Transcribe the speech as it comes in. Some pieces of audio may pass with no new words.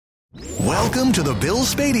Welcome to the Bill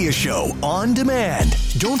Spadea Show on demand.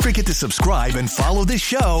 Don't forget to subscribe and follow this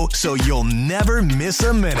show so you'll never miss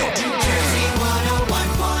a minute. New Jersey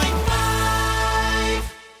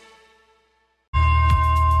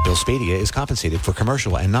 101.5. Bill Spadea is compensated for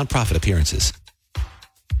commercial and nonprofit appearances.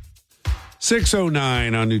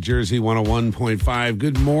 6:09 on New Jersey 101.5.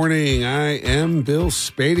 Good morning. I am Bill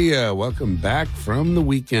Spadea. Welcome back from the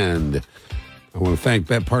weekend. I want to thank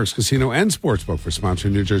Bet Parks Casino and Sportsbook for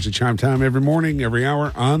sponsoring New Jersey Chime Time every morning, every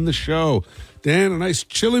hour on the show. Dan, a nice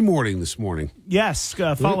chilly morning this morning. Yes,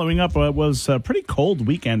 following up, it was a pretty cold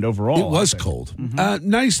weekend overall. It was cold. Mm-hmm.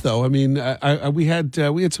 Nice, though. I mean, we had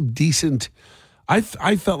some decent... I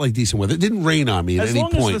felt like decent weather. It didn't rain on me at any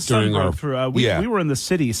point during our... we were in the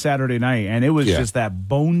city Saturday night, and it was just that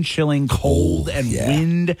bone-chilling cold and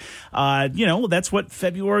wind. That's what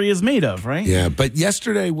February is made of, right? Yeah, but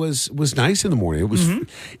yesterday was nice in the morning.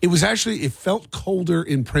 It was actually, it felt colder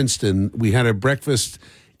in Princeton. We had a breakfast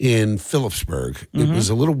in Phillipsburg.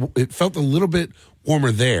 It felt a little bit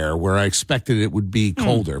warmer there, where I expected it would be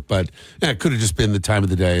colder, but it could have just been the time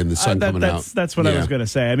of the day and the sun coming out. That's what I was going to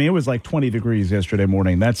say. I mean, it was like 20 degrees yesterday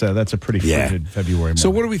morning. That's a pretty frigid February morning.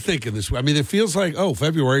 So what are we thinking this week? I mean, it feels like,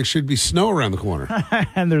 February should be snow around the corner.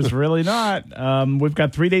 And there's really not. We've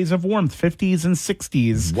got 3 days of warmth, 50s and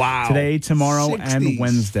 60s. Wow. Today, tomorrow, 60s. And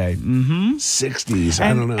Wednesday. 60s.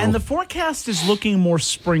 I don't know. And the forecast is looking more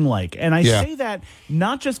spring-like. And I say that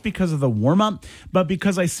not just because of the warm-up, but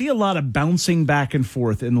because I see a lot of bouncing back and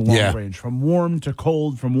forth in the long range, from warm to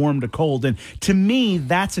cold, And to me,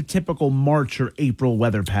 that's a typical March or April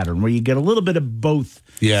weather pattern where you get a little bit of both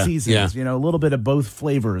seasons, a little bit of both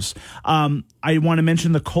flavors. I want to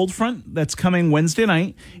mention the cold front that's coming Wednesday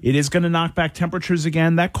night. It is going to knock back temperatures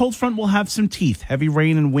again. That cold front will have some teeth, heavy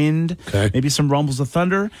rain and wind, maybe some rumbles of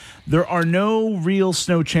thunder. There are no real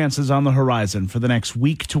snow chances on the horizon for the next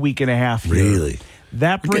week to week and a half here. Really?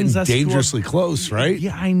 That brings us dangerously close, right?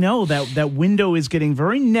 Yeah, I know that window is getting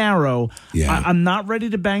very narrow. Yeah. I'm not ready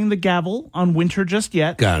to bang the gavel on winter just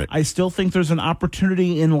yet. Got it. I still think there's an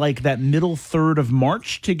opportunity in like that middle third of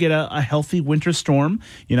March to get a healthy winter storm.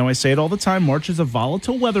 I say it all the time. March is a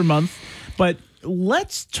volatile weather month, but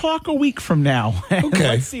let's talk a week from now. And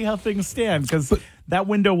let's see how things stand, because that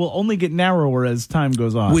window will only get narrower as time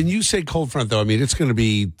goes on. When you say cold front, though, I mean, it's going to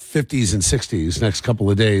be 50s and 60s next couple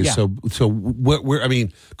of days. Yeah. So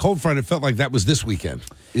cold front, it felt like that was this weekend.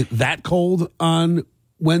 That cold on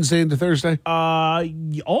Wednesday into Thursday?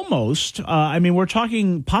 Almost. We're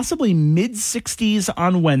talking possibly mid-60s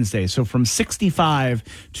on Wednesday. So from 65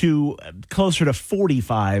 to closer to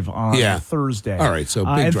 45 on Thursday. All right, so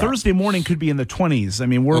big and drop. Thursday morning could be in the 20s. I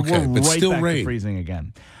mean, we're right still back to freezing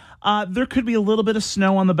again. There could be a little bit of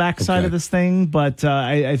snow on the backside of this thing, but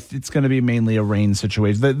it's going to be mainly a rain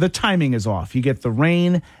situation. The timing is off. You get the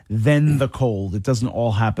rain, then the cold. It doesn't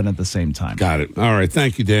all happen at the same time. Got it. All right.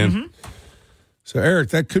 Thank you, Dan. So, Eric,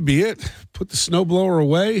 that could be it. Put the snowblower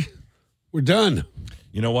away. We're done.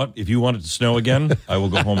 You know what? If you want it to snow again, I will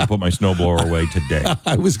go home and put my snowblower away today.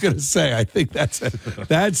 I was going to say, I think that's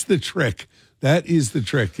the trick. That is the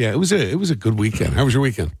trick. Yeah, it was a good weekend. How was your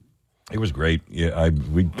weekend? It was great. Yeah,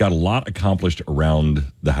 we got a lot accomplished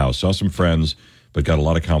around the house. Saw some friends, but got a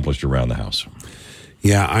lot accomplished around the house.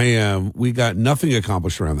 Yeah, we got nothing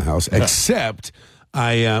accomplished around the house except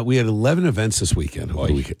we had 11 events this weekend.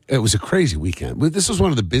 It was a crazy weekend. This was one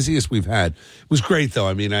of the busiest we've had. It was great, though.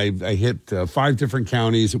 I mean, I hit 5 different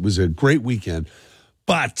counties. It was a great weekend.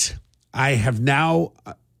 But I have now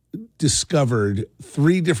discovered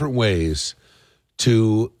 3 different ways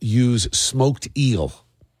to use smoked eel.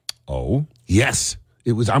 Oh, yes,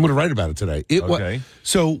 it was. I'm going to write about it today.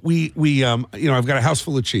 So we I've got a house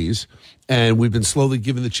full of cheese, and we've been slowly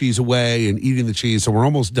giving the cheese away and eating the cheese. So we're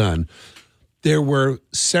almost done. There were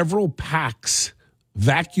several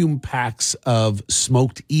vacuum packs of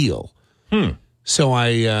smoked eel. So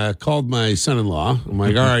I called my son-in-law. I'm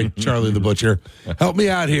like, all right, Charlie the butcher, help me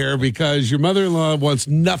out here because your mother-in-law wants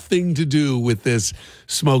nothing to do with this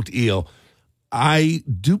smoked eel. I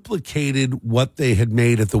duplicated what they had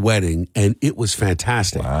made at the wedding, and it was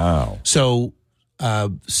fantastic. Wow. So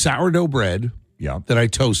sourdough bread that I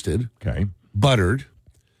toasted, buttered,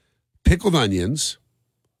 pickled onions,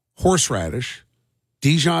 horseradish,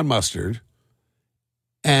 Dijon mustard,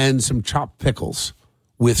 and some chopped pickles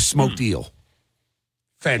with smoked eel.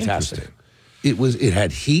 Fantastic. It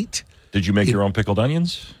had heat. Did you make your own pickled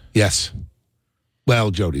onions? Yes. Well,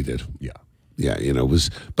 Jody did. Yeah. Yeah,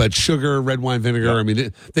 but sugar, red wine vinegar. Yeah. I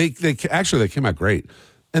mean, they came out great,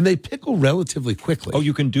 and they pickle relatively quickly. Oh,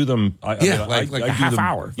 you can do them. Like a half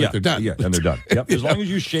hour. Yeah, they're done. Yeah, and they're done. Yep. As long as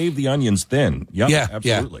you shave the onions thin. Yep, yeah,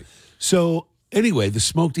 absolutely. Yeah. So anyway, the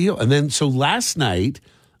smoked eel. And then, so last night,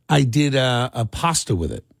 I did a pasta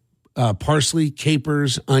with it. Parsley,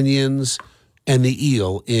 capers, onions, and the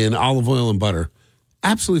eel in olive oil and butter.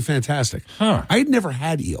 Absolutely fantastic. Huh. I had never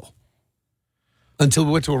had eel until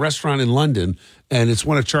we went to a restaurant in London, and it's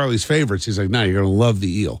one of Charlie's favorites. He's like, no, you're going to love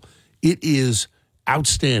the eel. It is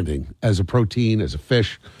outstanding as a protein, as a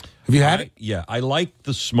fish. Have you had it? Yeah, I like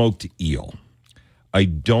the smoked eel. I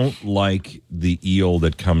don't like the eel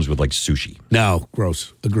that comes with like sushi. No,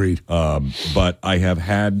 gross. Agreed. But I have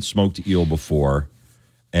had smoked eel before,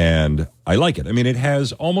 and I like it. I mean, it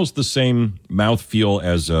has almost the same mouthfeel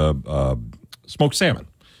as smoked salmon.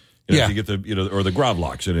 You get the or the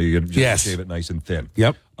gravlax, you just shave it nice and thin.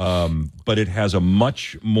 Yep. But it has a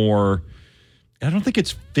much more. I don't think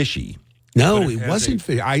it's fishy. No, it wasn't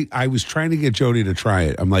fishy. I was trying to get Jody to try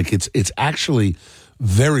it. I'm like, it's actually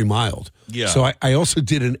very mild. Yeah. So I also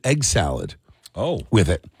did an egg salad. With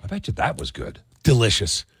it. I bet you that was good.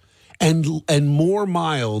 Delicious. And more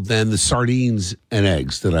mild than the sardines and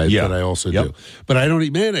eggs that I also do. But I don't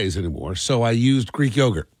eat mayonnaise anymore, so I used Greek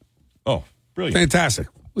yogurt. Oh, brilliant. Fantastic.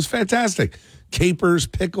 It was fantastic. Capers,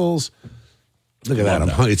 pickles. Look at that. I'm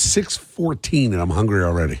hungry. It's 6:14 and I'm hungry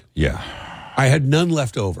already. Yeah. I had none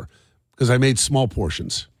left over because I made small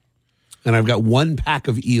portions. And I've got 1 pack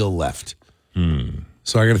of eel left.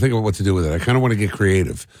 So I got to think about what to do with it. I kind of want to get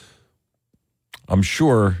creative. I'm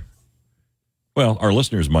sure, well, our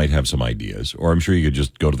listeners might have some ideas, or I'm sure you could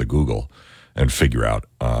just go to the Google and figure out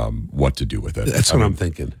what to do with it. That's what I'm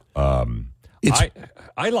thinking.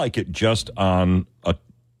 I like it just on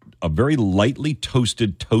a very lightly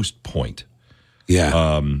toasted toast point.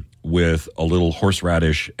 Yeah. With a little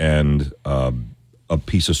horseradish and a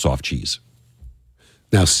piece of soft cheese.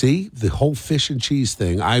 Now, see, the whole fish and cheese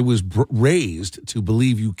thing, I was raised to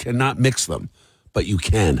believe you cannot mix them, but you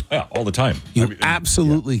can. Yeah, all the time. You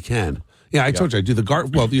absolutely can. Yeah, I told you, I do the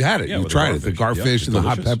well, you had it. You tried it, the garfish and the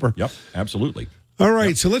hot pepper. Yep, absolutely. All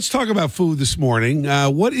right, so let's talk about food this morning.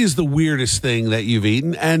 What is the weirdest thing that you've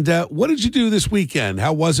eaten? And what did you do this weekend?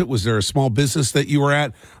 How was it? Was there a small business that you were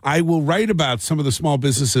at? I will write about some of the small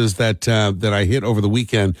businesses that I hit over the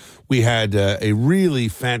weekend. We had a really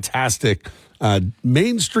fantastic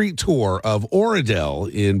Main Street tour of Oradell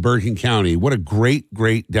in Bergen County. What a great,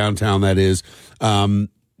 great downtown that is.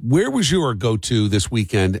 Where was your go-to this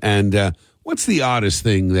weekend? And what's the oddest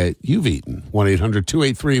thing that you've eaten?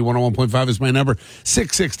 1-800-283-101.5 is my number.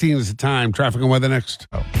 6:16 is the time. Traffic and weather next.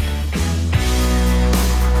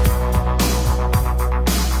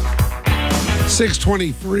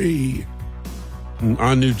 6:23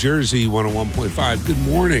 on New Jersey 101.5. Good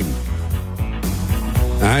morning.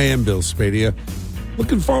 I am Bill Spadea.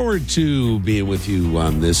 Looking forward to being with you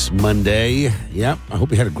on this Monday. Yep, I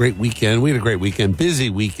hope you had a great weekend. We had a great weekend,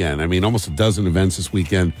 busy weekend. I mean, almost a dozen events this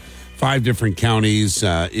weekend, 5 different counties.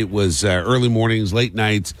 It was early mornings, late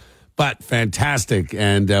nights, but fantastic.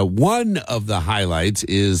 And one of the highlights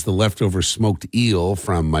is the leftover smoked eel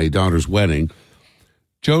from my daughter's wedding.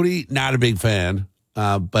 Jody, not a big fan,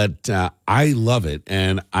 but I love it.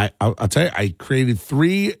 And I'll tell you, I created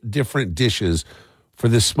 3 different dishes for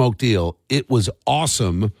this smoked eel. It was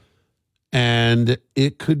awesome, and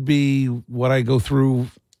it could be what I go through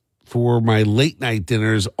for my late night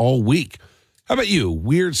dinners all week. How about you?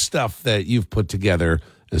 Weird stuff that you've put together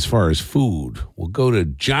as far as food. We'll go to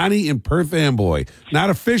Johnny in Perth Amboy. Not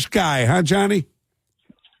a fish guy, huh, Johnny?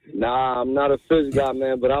 Nah, I'm not a fish guy,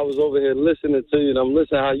 man, but I was over here listening to you, and I'm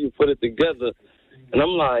listening how you put it together, and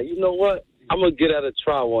I'm like, you know what? I'm going to get at a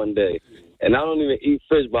try one day. And I don't even eat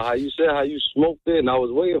fish, but how you said how you smoked it, and I was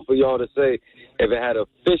waiting for y'all to say if it had a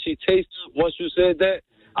fishy taste. Once you said that,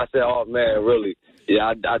 I said, oh, man, really? Yeah,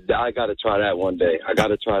 I got to try that one day.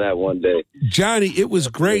 Johnny, it was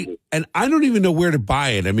great, and I don't even know where to buy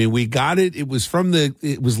it. I mean, we got it. It was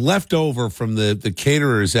it was left over from the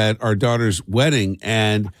caterers at our daughter's wedding,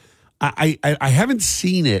 and I haven't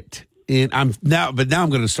seen it. But now I'm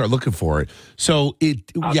going to start looking for it. So you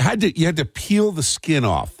had to peel the skin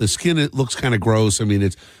off. The skin, it looks kind of gross. I mean,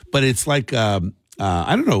 it's like I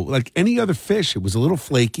don't know, like any other fish. It was a little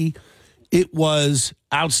flaky. It was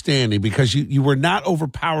outstanding because you were not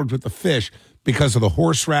overpowered with the fish because of the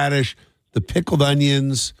horseradish, the pickled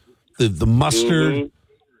onions, the mustard. Mm-hmm.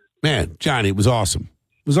 Man, Johnny, it was awesome.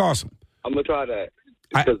 It was awesome. I'm gonna try that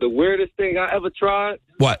because the weirdest thing I ever tried.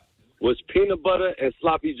 What? Was peanut butter and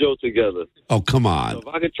sloppy Joe together. Oh, come on. So if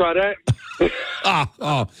I could try that.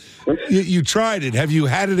 You tried it. Have you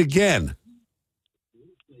had it again?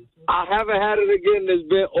 I haven't had it again. It's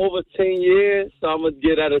been over 10 years, so I'm going to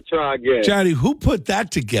get at a try again. Johnny, who put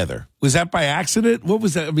that together? Was that by accident? What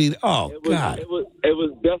was that? I mean, God. It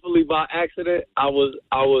was definitely by accident. I was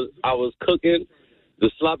cooking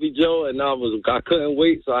the sloppy joe, and I couldn't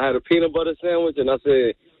wait, so I had a peanut butter sandwich, and I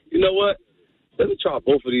said, you know what? Let me try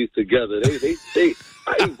both of these together. I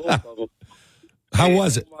ate both of them. How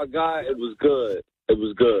was it? Oh my God, it was good. It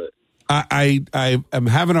was good. I am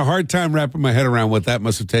having a hard time wrapping my head around what that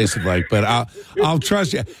must have tasted like, but I'll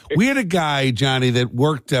trust you. We had a guy, Johnny, that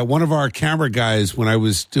worked, one of our camera guys when I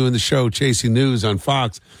was doing the show Chasing News on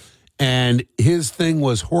Fox, and his thing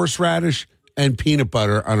was horseradish and peanut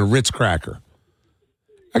butter on a Ritz cracker.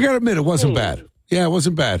 I got to admit, it wasn't bad. Yeah, it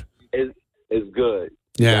wasn't bad. It's good.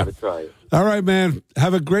 Yeah. You gotta try it. All right, man.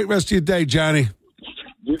 Have a great rest of your day, Johnny.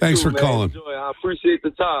 Thanks for calling. Enjoy. I appreciate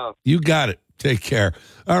the time. You got it. Take care.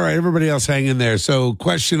 All right, everybody else hang in there. So,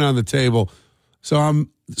 question on the table. So,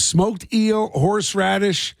 I'm smoked eel,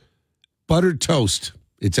 horseradish, buttered toast.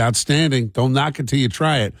 It's outstanding. Don't knock it till you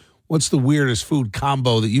try it. What's the weirdest food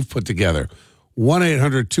combo that you've put together?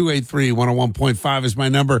 1-800-283-101.5 is my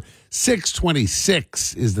number.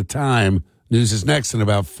 6:26 is the time. News is next in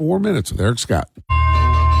about 4 minutes with Eric Scott.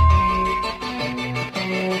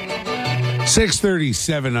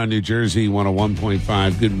 6:37 on New Jersey,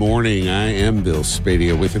 101.5. Good morning. I am Bill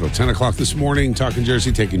Spadea with you till 10 o'clock this morning, talking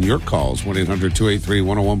Jersey, taking your calls,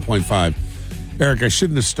 1-800-283-101.5. Eric, I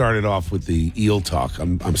shouldn't have started off with the eel talk.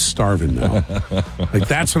 I'm starving now. Like,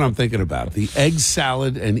 that's what I'm thinking about. The egg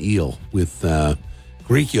salad and eel with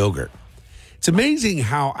Greek yogurt. It's amazing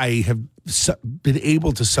how I have been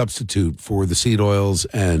able to substitute for the seed oils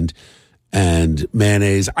and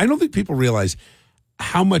mayonnaise. I don't think people realize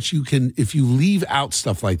how much you can, if you leave out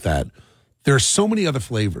stuff like that, there are so many other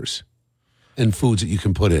flavors and foods that you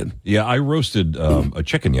can put in. Yeah, I roasted a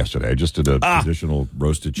chicken yesterday. I just did a traditional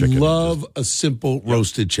roasted chicken. Love a simple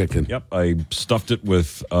roasted chicken. Yep, I stuffed it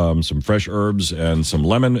with some fresh herbs and some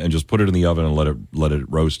lemon and just put it in the oven and let it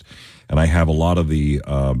roast. And I have a lot of the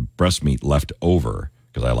breast meat left over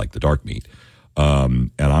because I like the dark meat. And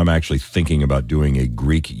I'm actually thinking about doing a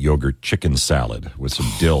Greek yogurt chicken salad with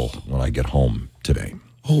some dill when I get home today.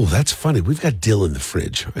 Oh, that's funny. We've got dill in the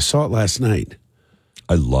fridge. I saw it last night.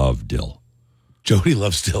 I love dill. Jody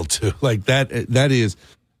loves dill too. Like that is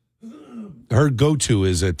her go-to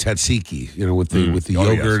is a tzatziki, with the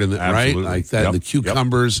yogurt and the right like that. Yep. And the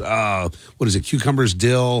cucumbers. What is it? Cucumbers,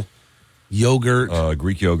 dill, yogurt,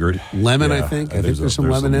 Greek yogurt, lemon. Yeah. I think there's some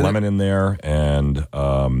lemon in there, and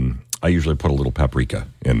I usually put a little paprika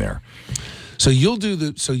in there. So you'll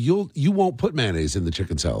do you won't put mayonnaise in the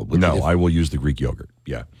chicken salad? No, I will use the Greek yogurt.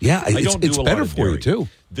 Yeah, yeah, it's better for you too.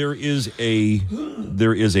 There is a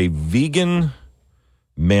vegan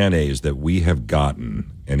mayonnaise that we have gotten,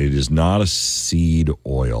 and it is not a seed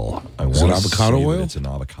oil. Is it avocado oil? It's an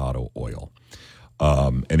avocado oil,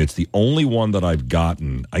 and it's the only one that I've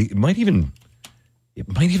gotten. It might even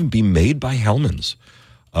be made by Hellman's.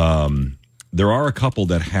 There are a couple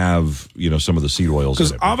that have, some of the seed oils in it.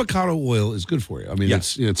 Because avocado oil is good for you. I mean,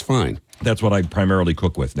 it's fine. That's what I primarily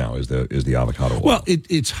cook with now is the avocado oil. Well,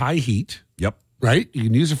 it's high heat. Yep. Right? You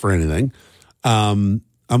can use it for anything. I'm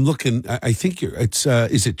looking, I think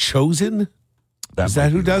is it Chosen? Is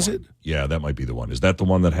that who does it? Yeah, that might be the one. Is that the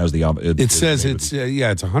one that has the... It says it's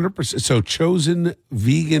 100%. So Chosen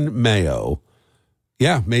vegan mayo.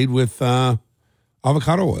 Yeah, made with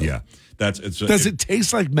avocado oil. Yeah. Does it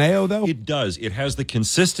taste like mayo, though? It does. It has the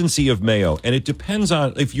consistency of mayo, and it depends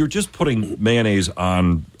on if you're just putting mayonnaise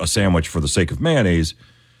on a sandwich for the sake of mayonnaise.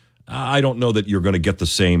 I don't know that you're going to get the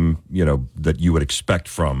same, that you would expect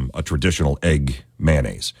from a traditional egg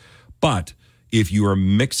mayonnaise. But if you are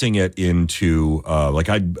mixing it into,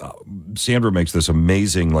 Sandra makes this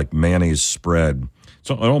amazing mayonnaise spread.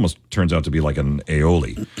 So it almost turns out to be like an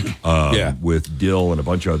aioli with dill and a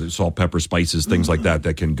bunch of other salt, pepper, spices, things like that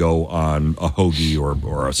can go on a hoagie or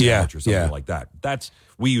a sandwich or something like that.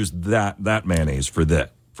 We use that mayonnaise for that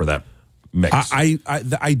mix.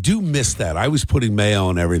 I do miss that. I was putting mayo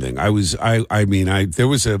on everything. There's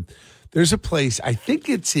a place, I think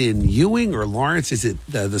it's in Ewing or Lawrence. Is it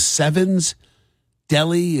the Sevens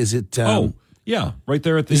Deli? Is it? Yeah, right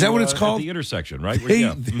there at the. Is that what it's called? At the intersection, right?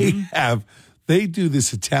 They do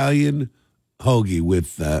this Italian hoagie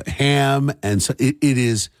with ham, and so it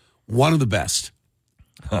is one of the best.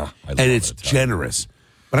 And it's generous.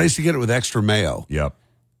 But I used to get it with extra mayo. Yep.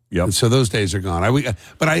 And so those days are gone.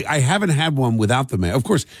 But I haven't had one without the mayo. Of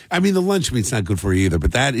course, I mean, the lunch meat's not good for you either,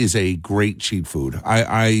 but that is a great cheat food.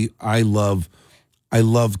 I love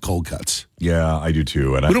cold cuts. Yeah, I do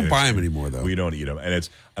too. And we don't buy them anymore, though. We don't eat them, and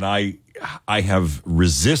And I have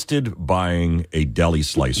resisted buying a deli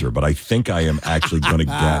slicer, but I think I am actually going to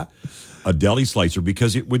get a deli slicer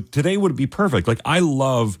because today would be perfect. Like, I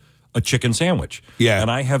love a chicken sandwich. Yeah. And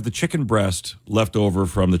I have the chicken breast left over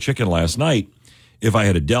from the chicken last night. If I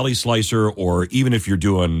had a deli slicer, or even if you're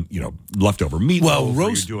doing, leftover meatloaf. Well,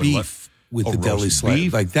 roast beef with the deli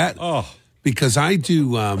slicer. Like that. Oh. Because I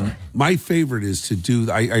do, my favorite is to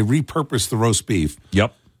do, I repurpose the roast beef.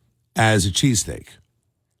 Yep. As a cheesesteak.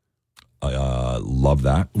 Love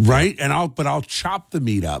that. Right? And I'll chop the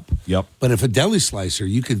meat up. Yep. But if a deli slicer,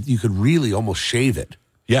 you could really almost shave it.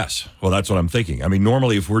 Yes. Well, that's what I'm thinking. I mean,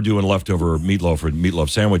 normally if we're doing leftover meatloaf or meatloaf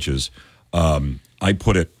sandwiches, I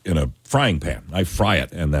put it in a frying pan. I fry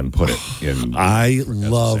it and then put it in. I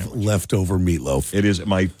love leftover meatloaf. It is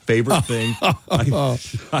my favorite thing.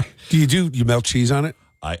 Do you melt cheese on it?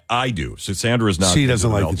 I do. So Sandra is not. She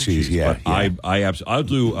doesn't like the cheese. Yeah. But I'll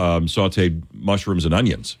do sauteed mushrooms and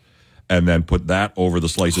onions, and then put that over the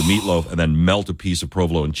slice of meatloaf, and then melt a piece of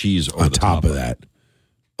provolone cheese over on the top of that.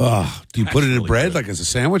 Do you put it in bread good. Like as a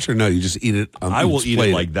sandwich, or no? You just eat it. I will eat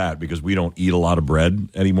it like that because we don't eat a lot of bread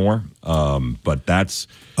anymore. But that's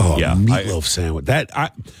meatloaf sandwich.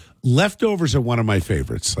 Leftovers are one of my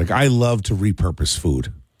favorites. Like, I love to repurpose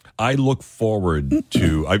food. I look forward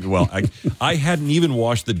to. I hadn't even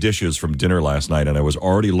washed the dishes from dinner last night, and I was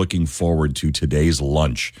already looking forward to today's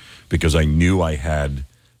lunch because I knew I had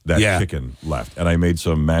that chicken left, and I made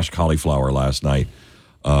some mashed cauliflower last night.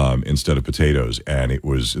 Instead of potatoes, and it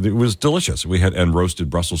was delicious. We had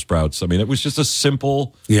roasted Brussels sprouts. I mean, it was just a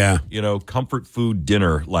simple, comfort food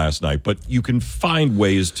dinner last night. But you can find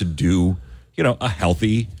ways to do, a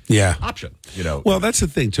healthy option. Well, that's the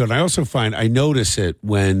thing too, and I also I notice it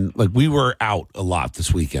when we were out a lot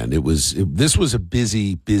this weekend. This was a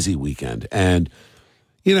busy weekend, and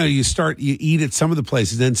you eat at some of the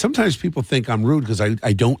places, and sometimes people think I'm rude because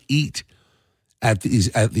I don't eat at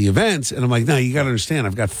the events, and I'm like, no, you got to understand,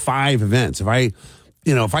 I've got 5 events. If I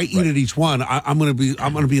eat at each one, I'm gonna be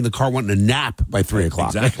in the car wanting a nap by 3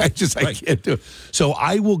 o'clock. Exactly. I can't do it. So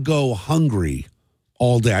I will go hungry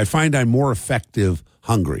all day. I find I'm more effective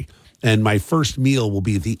hungry, and my first meal will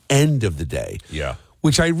be at the end of the day. Yeah.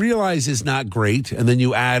 Which I realize is not great, and then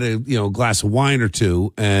you add a glass of wine or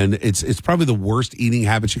two, and it's probably the worst eating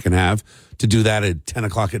habit you can have to do that at 10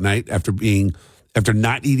 o'clock at night after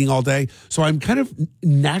not eating all day. So I'm kind of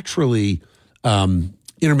naturally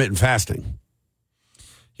intermittent fasting.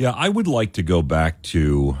 Yeah, I would like to go back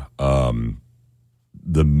to the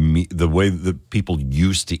way that people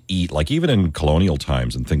used to eat, like even in colonial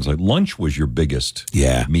times and things like lunch was your biggest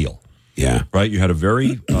meal. Yeah. Right? You had a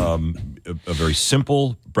very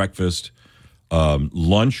simple breakfast.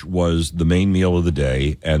 Lunch was the main meal of the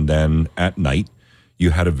day, and then at night you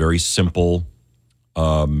had a very simple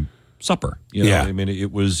supper. I mean,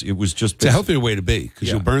 it was just it's a healthier way to be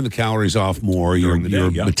because you'll burn the calories off more. Your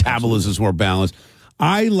metabolism is more balanced.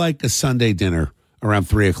 I like a Sunday dinner around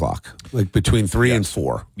 3 o'clock, like between 3 and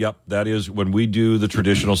 4. Yep, that is when we do the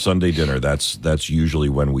traditional Sunday dinner. That's usually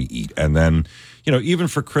when we eat, and then even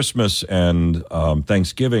for Christmas and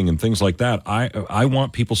Thanksgiving and things like that, I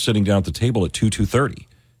want people sitting down at the table at 2:30.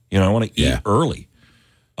 I want to eat early.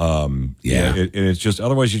 And it's just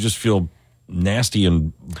otherwise you just feel nasty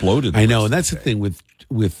and bloated. I know, and that's the thing with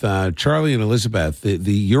Charlie and Elizabeth, the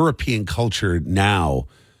European culture now,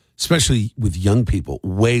 especially with young people,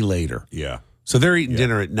 way later. Yeah. So they're eating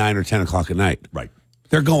dinner at 9 or 10 o'clock at night. Right.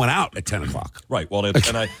 They're going out at 10 o'clock. Right. Well,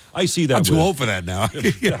 and I see that. I'm too old for that now.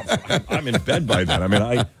 I'm in bed by then. I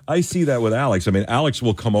mean, I see that with Alex. I mean, Alex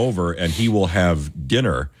will come over and he will have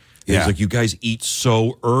dinner. And he's like, you guys eat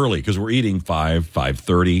so early because we're eating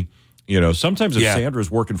 5:30. Sometimes if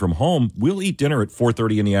Sandra's working from home, we'll eat dinner at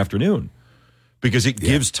 4:30 in the afternoon because it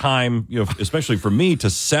gives time, especially for me, to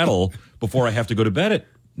settle before I have to go to bed at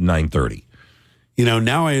 9:30.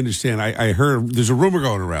 Now I understand. I heard there's a rumor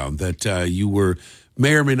going around that you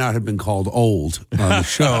may or may not have been called old on the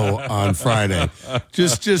show on Friday.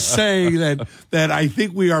 Just saying that I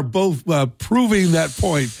think we are both proving that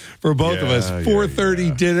point for both of us.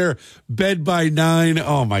 4:30 dinner, bed by 9.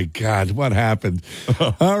 Oh my God, what happened?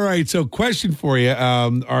 All right, so question for you.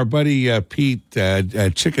 Our buddy Pete,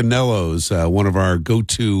 Chickenello's, one of our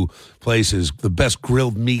go-to places, the best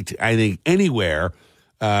grilled meat, I think, anywhere.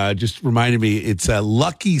 Just reminded me, it's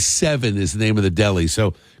Lucky 7 is the name of the deli.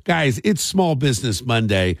 So, guys, it's Small Business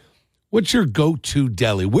Monday. What's your go-to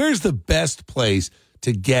deli? Where's the best place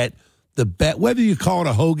to get whether you call it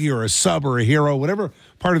a hoagie or a sub or a hero, whatever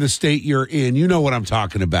part of the state you're in, you know what I'm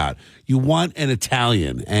talking about. You want an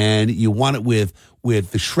Italian, and you want it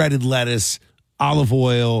with the shredded lettuce, olive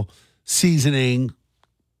oil, seasoning,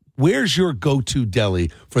 Where's your go-to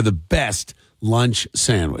deli for the best lunch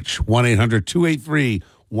sandwich?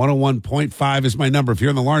 1-800-283-101.5 is my number. If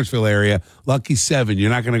you're in the Lawrenceville area, lucky 7.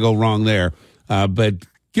 You're not going to go wrong there. But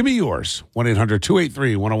give me yours.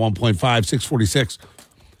 1-800-283-101.5, 646.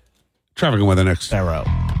 Traffic and weather next. Arrow.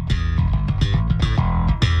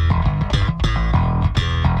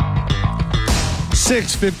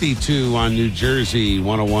 6:52 on New Jersey,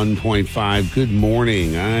 101.5. Good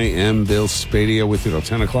morning. I am Bill Spadea with you till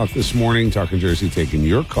 10 o'clock this morning. Talking Jersey, taking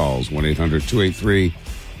your calls,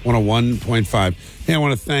 1-800-283-101.5. Hey, I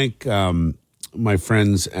want to thank my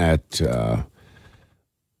friends at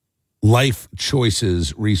Life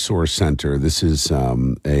Choices Resource Center. This is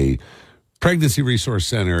a pregnancy resource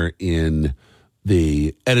center in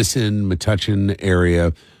the Edison, Metuchen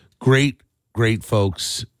area. Great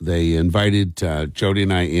folks. They invited Jody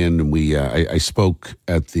and I in, and I spoke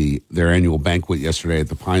at their annual banquet yesterday at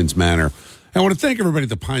the Pines Manor. I want to thank everybody at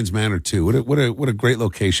the Pines Manor too. What a great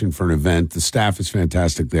location for an event. The staff is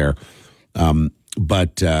fantastic there.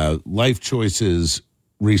 But Life Choices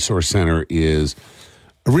Resource Center is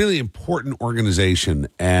a really important organization,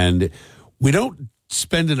 and we don't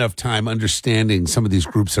spend enough time understanding some of these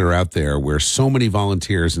groups that are out there where so many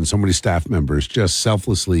volunteers and so many staff members just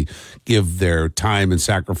selflessly give their time and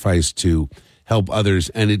sacrifice to help others.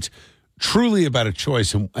 And it's truly about a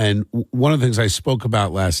choice. And one of the things I spoke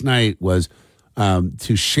about last night was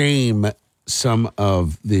to shame some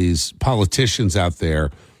of these politicians out there.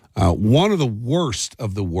 One of the worst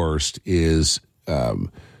is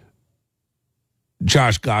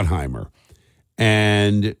Josh Gottheimer.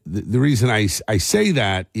 And the reason I say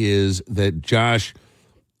that is that Josh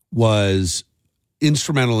was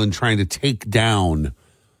instrumental in trying to take down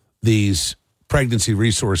these pregnancy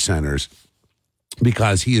resource centers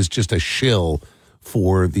because he is just a shill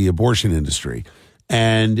for the abortion industry.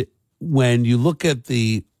 And when you look at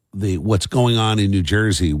the what's going on in New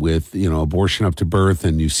Jersey with, abortion up to birth,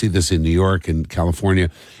 and you see this in New York and California,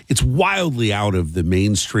 it's wildly out of the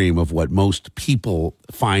mainstream of what most people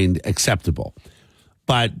find acceptable.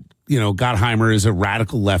 But, Gottheimer is a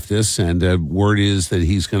radical leftist, and word is that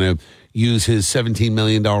he's going to use his $17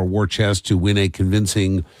 million war chest to win a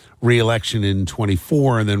convincing re-election in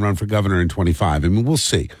 24 and then run for governor in 25. I mean, we'll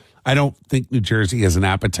see. I don't think New Jersey has an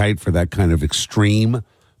appetite for that kind of extreme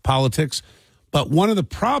politics. But one of the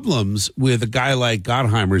problems with a guy like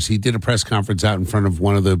Gottheimer is he did a press conference out in front of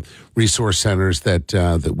one of the resource centers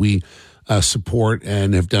that we support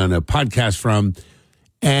and have done a podcast from,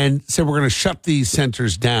 and said we're going to shut these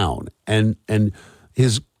centers down. And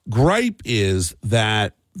his gripe is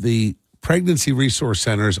that the pregnancy resource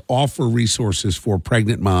centers offer resources for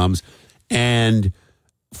pregnant moms and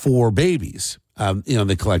for babies.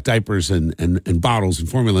 They collect diapers and bottles and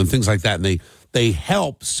formula and things like that, and they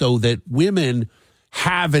help so that women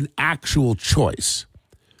have an actual choice.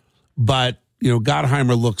 But,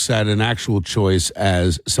 Gottheimer looks at an actual choice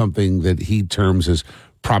as something that he terms as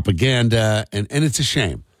propaganda, and it's a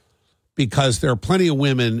shame because there are plenty of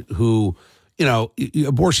women who,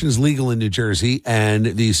 abortion is legal in New Jersey, and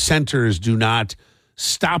these centers do not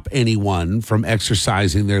stop anyone from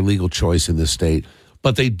exercising their legal choice in this state,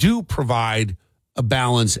 but they do provide a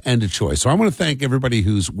balance and a choice. So I want to thank everybody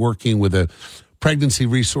who's working with a pregnancy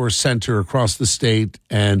resource center across the state,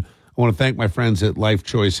 and I want to thank my friends at Life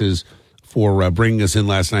Choices for bringing us in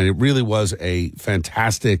last night. It really was a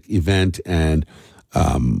fantastic event, and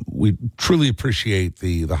we truly appreciate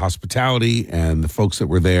the hospitality and the folks that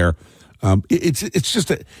were there.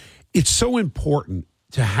 It's so important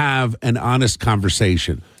to have an honest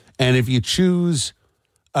conversation, and if you choose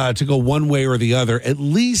to go one way or the other, at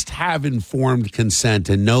least have informed consent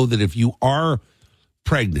and know that if you are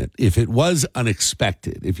pregnant, if it was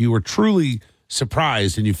unexpected, if you were truly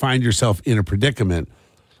surprised and you find yourself in a predicament,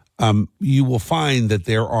 you will find that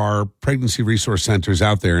there are pregnancy resource centers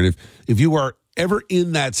out there. And if you are ever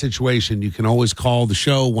in that situation, you can always call the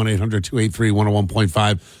show,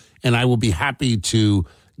 1-800-283-101.5, and I will be happy to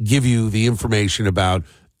give you the information about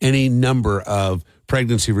any number of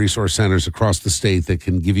pregnancy resource centers across the state that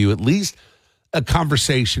can give you at least a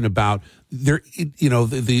conversation about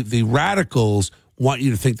the radicals want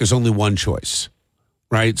you to think there's only one choice,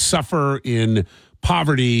 right? Suffer in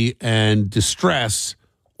poverty and distress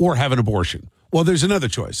or have an abortion. Well, there's another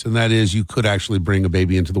choice, and that is you could actually bring a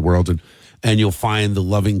baby into the world, and you'll find the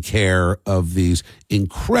loving care of these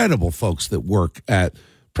incredible folks that work at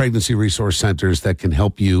pregnancy resource centers that can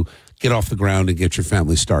help you get off the ground and get your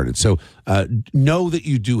family started. So know that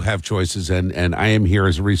you do have choices, and I am here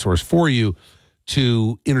as a resource for you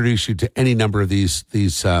to introduce you to any number of these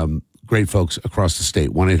great folks across the state.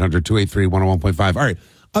 1-800-283-101.5. All right,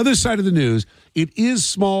 Other side of the news, it is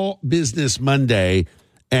Small Business Monday,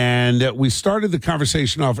 and we started the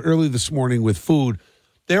conversation off early this morning with food.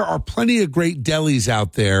 There are plenty of great delis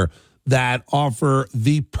out there that offer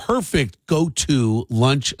the perfect go-to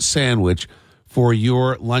lunch sandwich for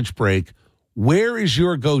your lunch break. Where is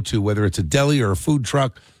your go-to, whether it's a deli or a food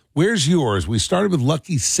truck? Where's yours? We started with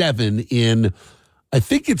Lucky 7 in, I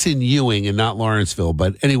think it's in Ewing and not Lawrenceville.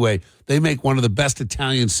 But anyway, they make one of the best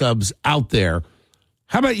Italian subs out there.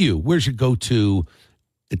 How about you? Where's your go-to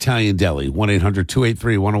Italian deli?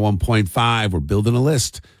 1-800-283-101.5. We're building a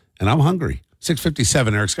list, and I'm hungry.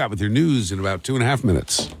 6:57, Eric Scott with your news in about 2.5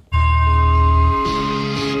 minutes.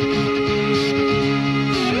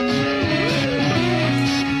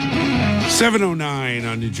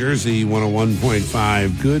 .709 on New Jersey,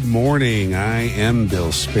 101.5. Good morning. I am Bill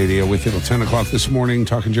Spadea with you till 10 o'clock this morning,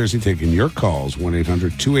 talking Jersey, taking your calls,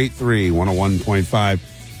 1-800-283-101.5.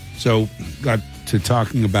 So got to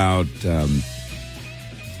talking about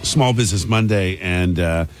Small Business Monday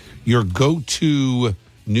and your go-to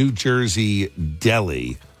New Jersey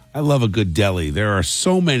deli. I love a good deli. There are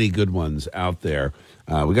so many good ones out there.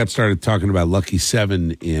 We got started talking about Lucky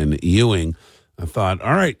 7 in Ewing. I thought,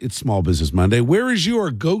 all right, it's Small Business Monday. Where is your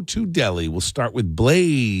go-to deli? We'll start with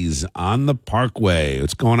Blaze on the Parkway.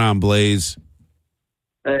 What's going on, Blaze?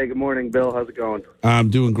 Hey, good morning, Bill. How's it going? I'm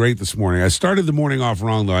doing great this morning. I started the morning off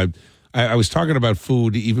wrong, though. I was talking about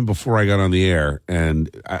food even before I got on the air, and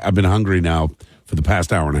I've been hungry now for the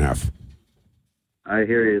past hour and a half. I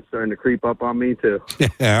hear you. It's starting to creep up on me, too.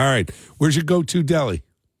 Yeah, all right. Where's your go-to deli?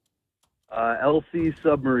 LC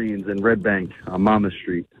Submarines in Red Bank on Mama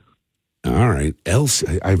Street. All right.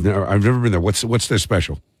 LC, I've never been there. What's their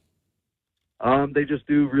special? They just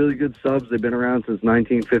do really good subs. They've been around since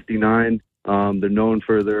 1959. They're known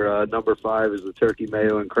for their number 5 is the turkey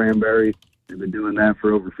mayo and cranberry. They've been doing that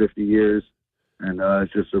for over 50 years. And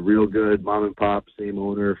it's just a real good mom and pop, same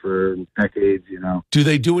owner for decades, you know. Do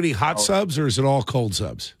they do any hot subs or is it all cold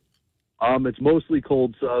subs? It's mostly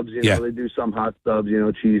cold subs. You know, they do some hot subs, you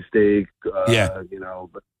know, cheesesteak, you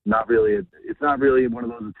know, but not really. It's not really one of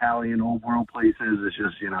those Italian old world places. It's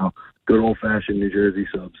just, you know, good old fashioned New Jersey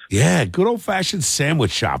subs. Yeah, good old fashioned sandwich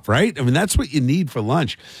shop, right? I mean, that's what you need for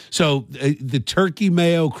lunch. So the turkey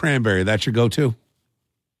mayo cranberry, that's your go-to?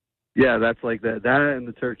 Yeah, that's like that. That and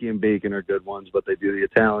the turkey and bacon are good ones, but they do the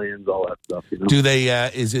Italians, all that stuff. You know? Do they?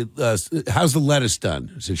 Is it? How's the lettuce done?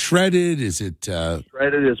 Is it shredded? Is it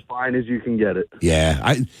shredded as fine as you can get it?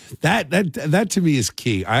 Yeah, that to me is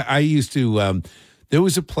key. I used to. There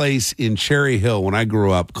was a place in Cherry Hill when I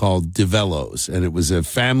grew up called DeVelo's, and it was a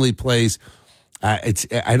family place. I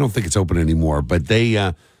don't think it's open anymore, but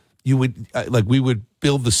they. You would we would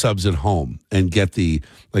build the subs at home and get they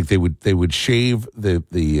would shave the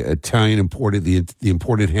Italian imported the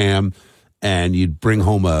imported ham, and you'd bring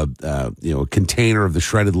home a container of the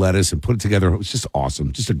shredded lettuce and put it together. It was just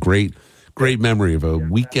awesome, just a great memory of a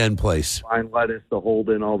weekend place. Fine lettuce to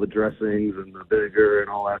hold in all the dressings and the vinegar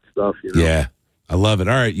and all that stuff. You know? Yeah, I love it.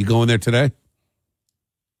 All right, you going there today?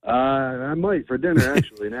 I might for dinner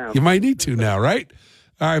actually now. You might need to now, right?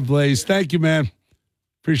 All right, Blaze. Thank you, man.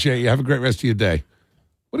 Appreciate you. Have a great rest of your day.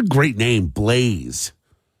 What a great name, Blaze.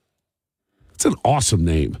 It's an awesome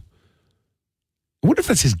name. I wonder if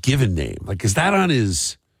that's his given name. Like, is that on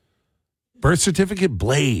his birth certificate?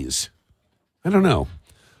 Blaze. I don't know.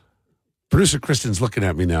 Producer Kristen's looking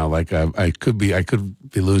at me now like I could be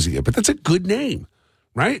losing it. But that's a good name,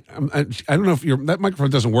 right? I don't know if that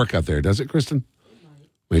microphone doesn't work out there, does it, Kristen?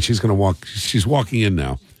 Wait, she's going to walk. She's walking in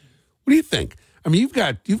now. What do you think? I mean, you've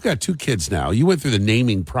got 2 kids now. You went through the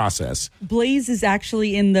naming process. Blaze is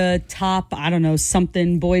actually in the top, I don't know,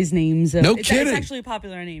 something boys' names. No kidding. It's actually a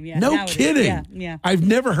popular name. Yeah. No kidding. Yeah. I've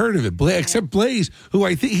never heard of it. Except Blaze, who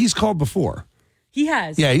I think he's called before. He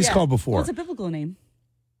has. Yeah, he's called before. Well, it's a biblical name.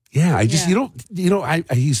 Yeah, he's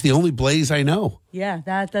the only Blaze I know. Yeah,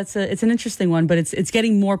 it's an interesting one, but it's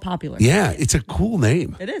getting more popular. Yeah, it's a cool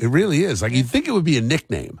name. It is. It really is. Like you'd think it would be a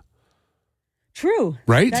nickname. True.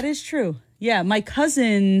 Right? That is true. Yeah, my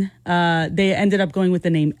cousin, they ended up going with the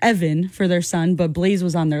name Evan for their son, but Blaze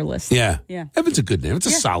was on their list. Yeah. Evan's a good name. It's a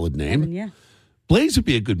solid name. Evan, Blaze would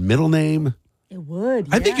be a good middle name. It would,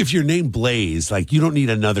 I think if you're named Blaze, like you don't need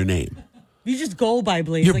another name. You just go by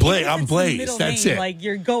Blaze. You're Blaze. I'm Blaze. That's it. Like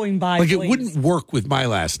you're going by Blaze. Like it wouldn't work with my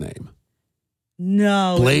last name.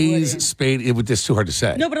 No. Blaze, Spade, it would just too hard to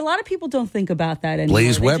say. No, but a lot of people don't think about that anymore.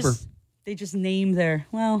 Blaze Weber. They just name their,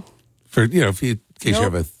 for, in case you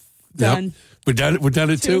have a... Done. Nope. We're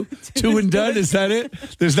done at 2? 2 and done? Is that it?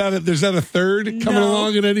 There's not a third coming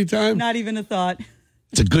along at any time? Not even a thought.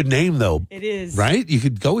 It's a good name, though. It is. Right? You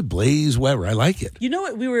could go with Blaze Weber. I like it. You know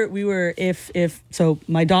what? We were so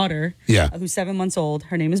my daughter, who's 7 months old,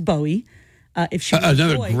 her name is Bowie. If she was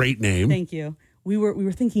another a boy, great name. Thank you. We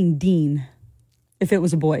were thinking Dean, if it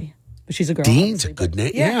was a boy, but she's a girl. Dean's a good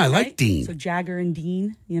name. Yeah, I like Dean. So Jagger and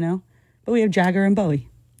Dean, but we have Jagger and Bowie.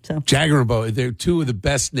 So Jagger and Bowie, they're two of the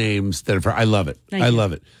best names that I love it. I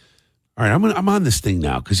love it. All right, I'm on this thing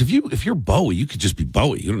now because if you're Bowie, you could just be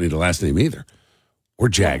Bowie. You don't need a last name either, or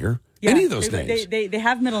Jagger. Yeah, any of those names. They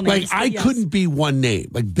have middle names. Like I couldn't be one name.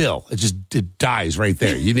 Like Bill, it dies right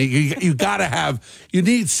there. You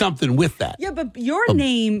need something with that. Yeah, but your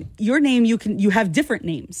name, you have different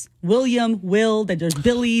names. William, Will. There's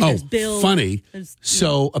Billy. There's Bill. Funny.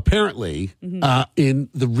 So apparently, in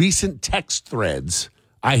the recent text threads,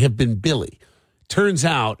 I have been Billy. Turns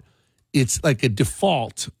out, it's like a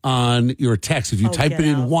default on your text. If you type it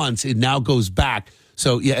in once, it now goes back.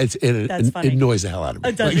 So, yeah, it annoys the hell out of me.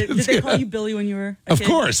 It does. Did they call you Billy when you were a kid? Of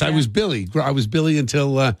course. Yeah. I was Billy. I was Billy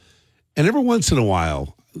until, and every once in a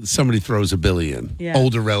while, somebody throws a Billy in. Yeah.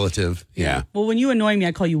 Older relative. Yeah. Well, when you annoy me,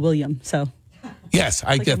 I call you William, so. Yes,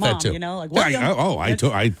 I get that too. Like William.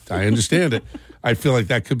 I understand it. I feel like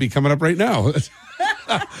that could be coming up right now.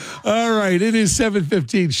 All right, it is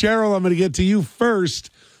 7:15. Cheryl, I'm going to get to you first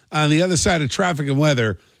on the other side of traffic and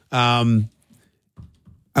weather.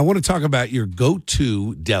 I want to talk about your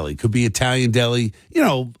go-to deli. Could be Italian deli,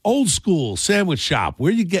 old school sandwich shop. Where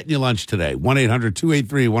are you getting your lunch today?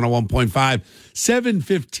 1-800-283-101.5,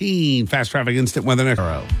 7:15. Fast traffic instant weather next.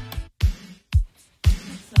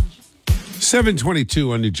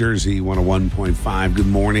 7:22 on New Jersey, 101.5. Good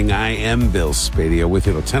morning. I am Bill Spadea with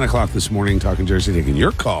you till 10 o'clock this morning, talking Jersey, taking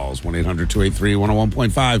your calls,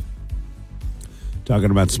 1-800-283-101.5. Talking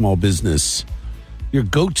about small business. Your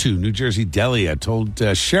go-to New Jersey deli. I told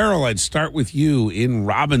Cheryl I'd start with you in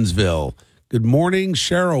Robbinsville. Good morning,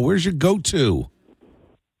 Cheryl. Where's your go-to?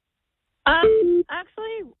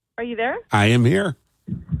 Actually, are you there? I am here.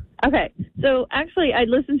 Okay. So actually, I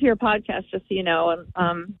listened to your podcast, just so you know,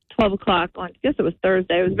 12 o'clock on, I guess it was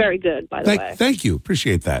Thursday. It was very good, by the way. Thank you.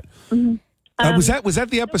 Appreciate that. Mm-hmm. Was that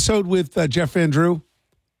the episode with Jeff Van Drew?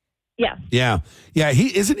 Yes. Yeah.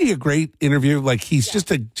 Isn't he a great interview? Like he's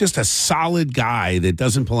just a solid guy that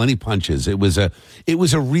doesn't pull any punches. It was a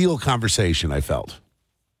real conversation, I felt.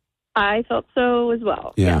 I felt so as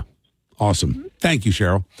well. Yeah. Awesome. Mm-hmm. Thank you,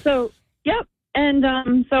 Cheryl. So, yep. And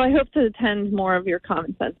so I hope to attend more of your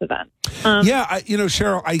Common Sense event.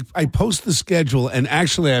 Cheryl, I post the schedule, and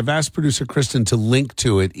actually I've asked producer Kristen to link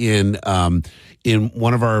to it in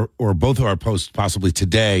one of our or both of our posts, possibly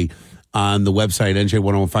today, on the website,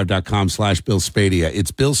 nj1015.com/Bill Spadea.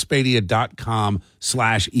 It's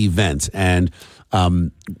billspadea.com/events. And,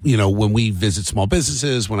 when we visit small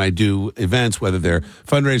businesses, when I do events, whether they're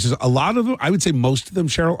fundraisers, a lot of them, I would say most of them,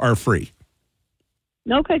 Cheryl, are free.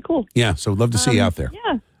 Okay, cool. Yeah, so love to see you out there.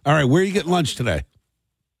 Yeah. All right, where are you getting lunch today?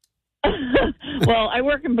 Well, I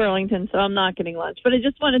work in Burlington, so I'm not getting lunch. But I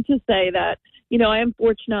just wanted to say that, I am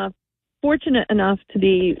fortunate enough to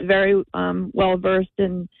be very well-versed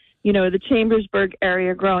in the Chambersburg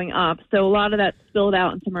area growing up. So a lot of that spilled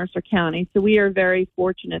out into Mercer County. So we are very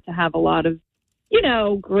fortunate to have a lot of,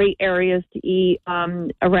 great areas to eat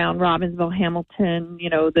around Robbinsville, Hamilton,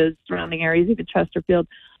 the surrounding areas, even Chesterfield.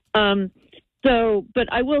 But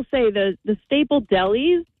I will say the staple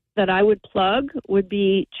delis that I would plug would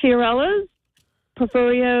be Chiarella's,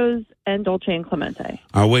 Porfirio's, and Dolce and Clemente.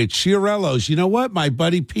 Oh, wait, Chiarello's. You know what? My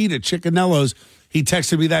buddy Pete at Chiccanello's, he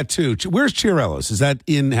texted me that too. Where's Chiarello's? Is that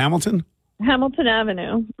in Hamilton? Hamilton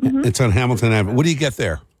Avenue. Mm-hmm. It's on Hamilton Avenue. What do you get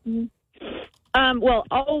there? Mm-hmm. Well,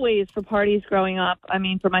 always for parties growing up,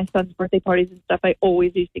 for my son's birthday parties and stuff, I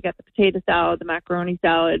always used to get the potato salad, the macaroni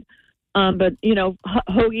salad. But,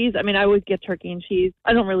 hoagies, I always get turkey and cheese.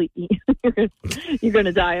 I don't really eat. You're going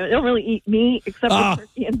to die. I don't really eat meat except for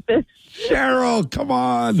turkey and fish. Cheryl, come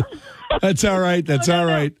on. That's all right. That's all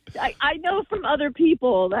right. I know from other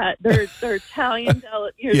people that they're Italian,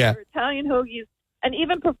 they're Italian hoagies, and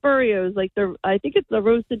even Porfirio's, I think it's the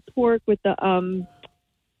roasted pork with the,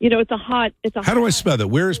 it's a hot. How do I spell that?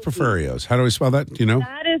 Where is Porfirio's? How do I spell that? Do you know?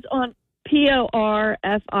 That is on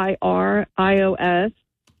Porfirios.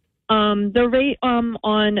 They're right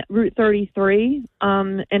on Route 33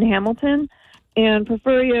 in Hamilton, and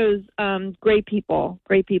Porfirio's great people.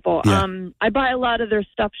 Yeah. I buy a lot of their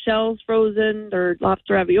stuffed shells frozen, their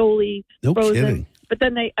lobster ravioli frozen. Kidding. But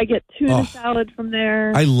then I get tuna salad from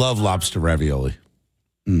there. I love lobster ravioli.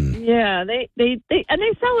 Mm. Yeah, they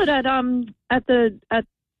sell it at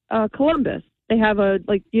Columbus. They have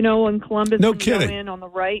in Columbus. No kidding. Go in on the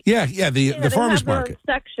right. Yeah, the farmer's market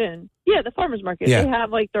section. Yeah, the farmer's market. Yeah. They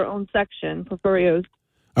have their own section, Porfirio's.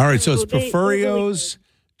 All right, so it's Porfirio's,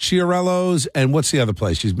 Chiarello's, and what's the other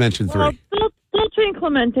place? She's mentioned three. Dolce and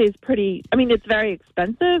Clemente is pretty. I mean, it's very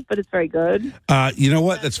expensive, but it's very good. You know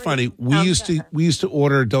what? That's funny. We used to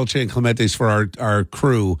order Dolce and Clementes for our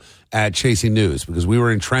crew at Chasing News because we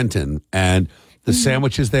were in Trenton, and the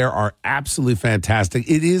sandwiches there are absolutely fantastic.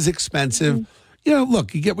 It is expensive. You know,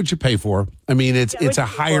 look, you get what you pay for. I mean, it's a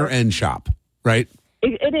higher end shop, right?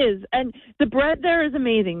 It is, and the bread there is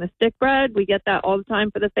amazing. The stick bread, we get that all the time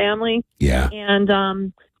for the family. Yeah,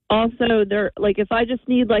 and also, they're like, if I just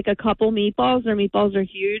need like a couple meatballs, their meatballs are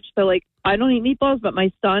huge. So like, I don't eat meatballs, but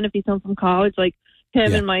my son, if he's home from college, like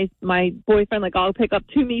him and my boyfriend, like I'll pick up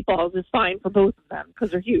 2 meatballs is fine for both of them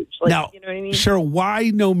because they're huge. Like, now, you know what I mean? Cheryl,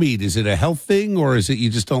 why no meat? Is it a health thing, or is it you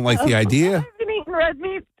just don't like the idea? I haven't eaten red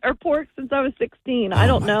meat or pork since I was 16. I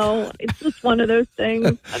don't know. God. It's just one of those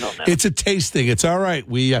things. I don't know. It's a taste thing. It's all right.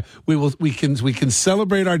 We can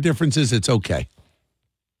celebrate our differences. It's okay.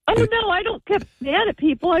 Oh, no, I don't get mad at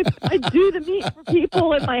people. I do the meat for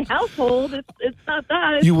people in my household. It's not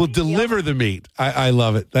that. You will deliver the meat. I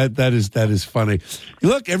love it. That is funny.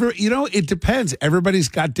 Look, it depends. Everybody's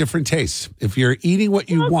got different tastes. If you're eating what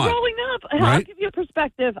you want. Growing up, right? I'll give you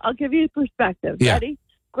a perspective. Yeah. Ready?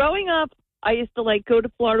 Growing up, I used to like go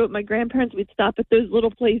to Florida with my grandparents. We'd stop at those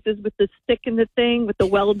little places with the stick in the thing with the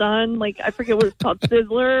well done. Like, I forget what it's called,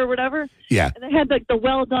 Sizzler or whatever. Yeah. And they had like the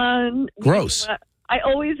well done. Gross. I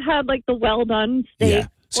always had like the well done steak. Yeah.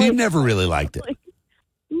 So you never really liked it. Like,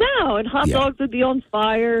 no, and hot dogs would be on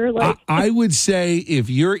fire. Like I would say if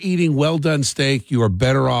you're eating well done steak, you are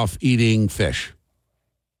better off eating fish.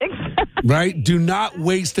 Exactly. Right? Do not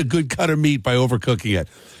waste a good cut of meat by overcooking it.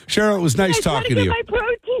 Cheryl, it was nice talking to you. My protein.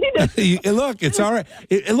 Look, it's all right.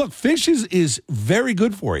 Look, fish is very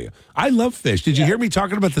good for you. I love fish. Did you hear me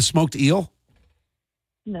talking about the smoked eel?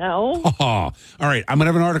 No. Oh, all right. I'm going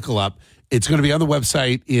to have an article up. It's going to be on the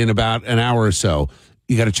website in about an hour or so.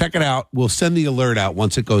 You got to check it out. We'll send the alert out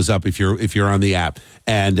once it goes up if you're on the app.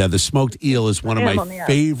 And the smoked eel is one of my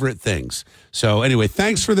favorite things. So anyway,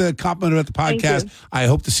 thanks for the compliment about the podcast. I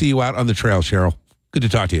hope to see you out on the trail, Cheryl. Good to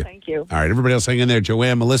talk to you. Thank you. All right, everybody else hang in there.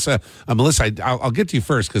 Joanne, Melissa. Melissa, I'll get to you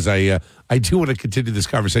first because I do want to continue this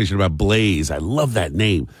conversation about Blaze. I love that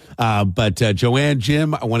name. But Joanne,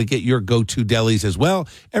 Jim, I want to get your go-to delis as well.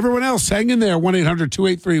 Everyone else, hang in there.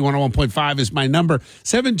 1-800-283-101.5 is my number.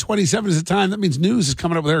 7:27 is the time. That means news is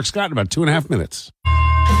coming up with Eric Scott in about 2.5 minutes.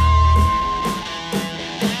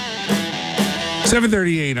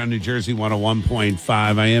 7:38 on New Jersey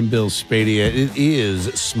 101.5. I am Bill Spadea. It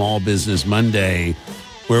is Small Business Monday,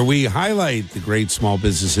 where we highlight the great small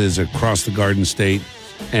businesses across the Garden State.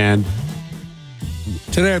 And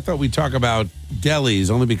today I thought we'd talk about delis,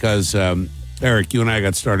 only because, Eric, you and I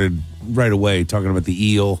got started right away talking about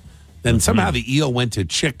the eel. Then somehow the eel went to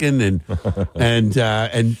chicken and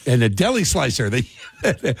a deli slicer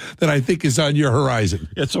that I think is on your horizon.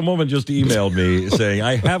 Yeah, some woman just emailed me saying,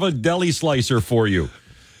 I have a deli slicer for you.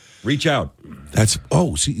 Reach out.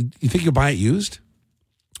 So you think you'll buy it used?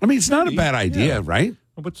 I mean, it's not a bad idea, right?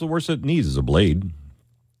 What's the worst it needs is a blade.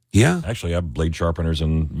 Yeah. Actually, I have blade sharpeners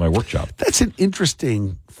in my workshop. That's an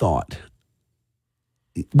interesting thought.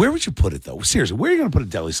 Where would you put it, though? Seriously, where are you going to put a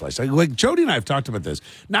deli slice? Like Jody and I have talked about this.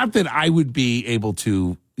 Not that I would be able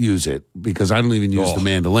to use it because I don't even use the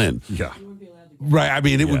mandolin. Yeah. Right. I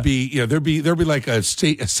mean, it would be, there'd be like a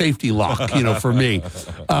safety lock, for me.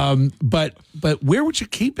 But where would you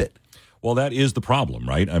keep it? Well, that is the problem,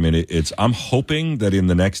 right? I mean, I'm hoping that in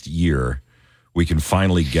the next year we can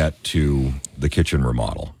finally get to the kitchen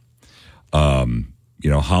remodel.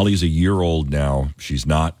 Holly's a year old now. She's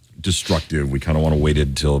not destructive. We kind of want to wait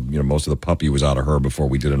until most of the puppy was out of her before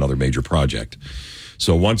we did another major project.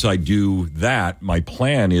 So once I do that, my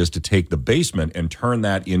plan is to take the basement and turn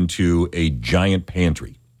that into a giant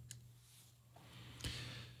pantry,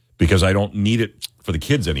 because I don't need it for the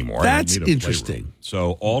kids anymore. That's interesting.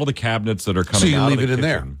 So all of the cabinets that are coming, so you out leave of the it in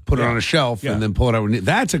kitchen, there, put it on a shelf, and then pull it out.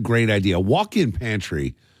 That's a great idea. Walk-in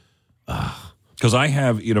pantry. Because I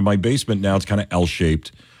have my basement now. It's kind of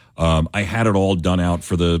L-shaped. I had it all done out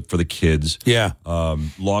for the kids. Yeah.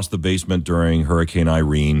 Lost the basement during Hurricane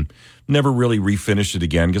Irene. Never really refinished it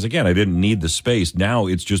again because, again, I didn't need the space. Now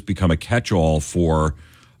it's just become a catch-all for,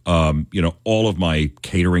 all of my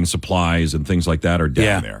catering supplies and things like that are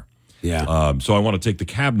down there. Yeah. So I want to take the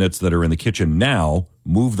cabinets that are in the kitchen now,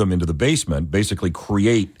 move them into the basement, basically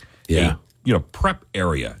create a prep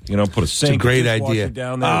area. Put a sink. It's a great idea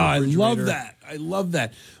down there. I love that. I love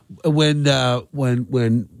that.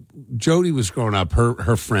 When Jody was growing up,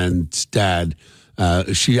 her friend's dad,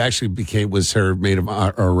 she actually was her maid of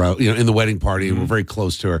honor, in the wedding party, and we're very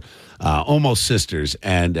close to her. almost sisters,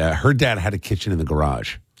 and her dad had a kitchen in the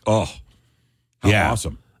garage. Oh, how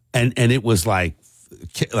awesome! And it was like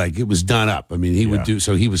it was done up. I mean, he would do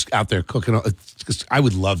so. He was out there cooking. I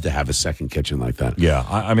would love to have a second kitchen like that. Yeah,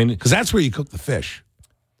 I mean, because that's where you cook the fish.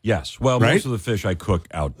 Yes. Well, most of the fish I cook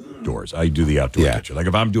outdoors. I do the outdoor kitchen. Like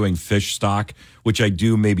if I'm doing fish stock, which I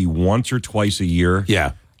do maybe once or twice a year.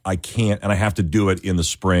 Yeah. I can't, and I have to do it in the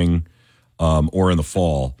spring or in the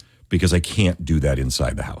fall because I can't do that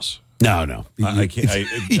inside the house. No. I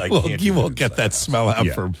can't. You won't get that smell out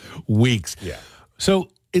for weeks. Yeah. So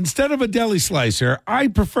instead of a deli slicer, I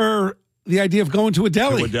prefer the idea of going to a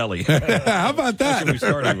deli. To a deli. How about that? That's what we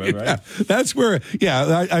started with, right? Yeah, that's where,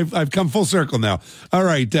 I've come full circle now. All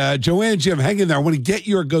right, Joanne, Jim, hang in there. I want to get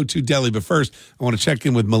your go-to deli, but first, I want to check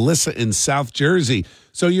in with Melissa in South Jersey.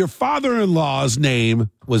 So your father-in-law's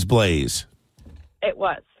name was Blaze. It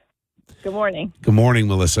was. Good morning. Good morning,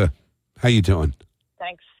 Melissa. How you doing?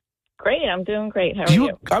 Thanks. Great. I'm doing great. How are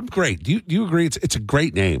you? I'm great. Do you agree it's a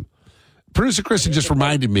great name? Producer Kristen just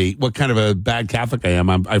reminded me what kind of a bad Catholic I am.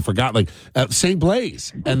 I forgot, St.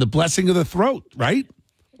 Blaise and the blessing of the throat, right?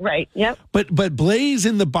 Right. Yep. But Blaise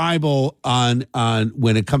in the Bible on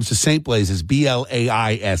when it comes to St. Blaise is Blaise,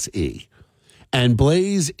 and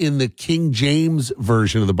Blaze in the King James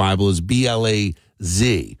version of the Bible is Blaze.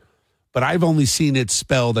 But I've only seen it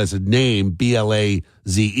spelled as a name, Blaze,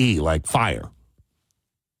 like fire.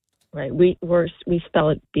 Right. We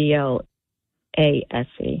spell it Blaise.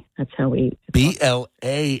 That's how we Blaise. Oh,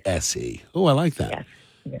 I like that.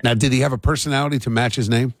 Yes. Now, did he have a personality to match his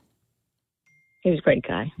name? He was a great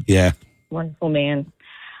guy. Yeah. Wonderful man.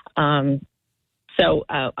 So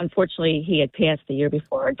unfortunately, he had passed the year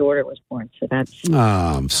before our daughter was born. So that's. Oh,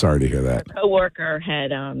 I'm sorry to hear that. Our coworker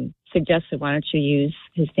had suggested, why don't you use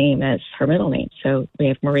his name as her middle name? So we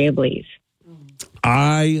have Maria Blaze.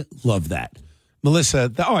 I love that.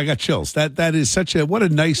 Melissa, I got chills. That is what a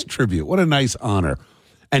nice tribute. What a nice honor.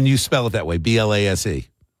 And you spell it that way, Blaise.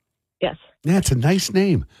 Yes. Yeah, it's a nice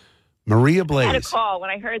name. Maria Blaze. I had a call. When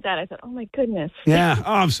I heard that, I thought, oh, my goodness. Yeah.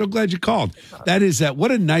 Oh, I'm so glad you called. That is what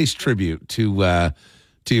a nice tribute to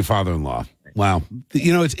your father-in-law. Wow.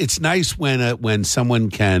 It's nice when someone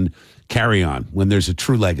can carry on, when there's a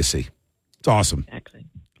true legacy. It's awesome. Exactly.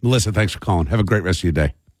 Melissa, thanks for calling. Have a great rest of your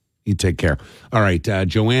day. You take care. All right,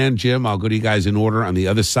 Joanne, Jim, I'll go to you guys in order on the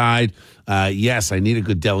other side. Yes, I need a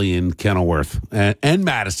good deli in Kenilworth and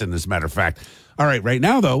Madison, as a matter of fact. All right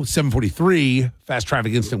now, though, 7:43, fast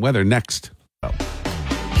traffic instant weather next.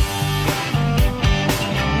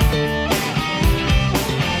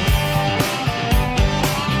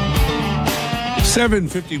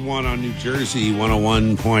 7:51 on New Jersey,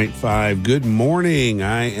 101.5. Good morning.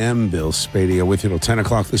 I am Bill Spadea with you till 10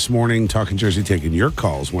 o'clock this morning, Talking Jersey, taking your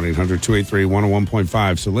calls,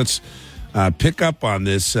 1-800-283-101.5. So let's pick up on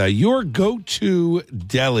this. Your go-to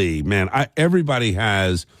deli. Man, everybody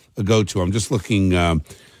has a go-to. I'm just looking on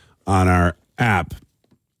our app.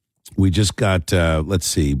 We just got, let's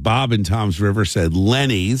see, Bob in Tom's River said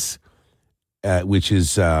Lenny's, which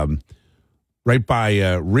is... right by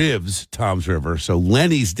Rivs, Tom's River. So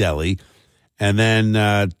Lenny's Deli. And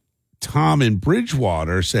then Tom in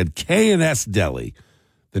Bridgewater said K&S Deli.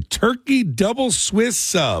 The turkey double Swiss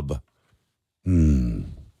sub.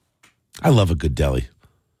 I love a good deli.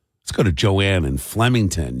 Let's go to Joanne in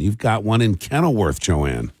Flemington. You've got one in Kenilworth,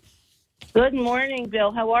 Joanne. Good morning,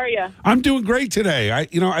 Bill. How are you? I'm doing great today.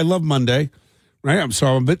 I love Monday. Right? I'm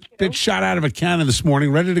a bit shot out of a cannon this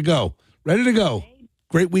morning. Ready to go.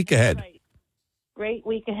 Great week ahead. Right. Great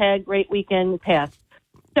week ahead, great weekend past.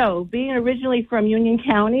 So, being originally from Union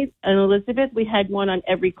County in Elizabeth, we had one on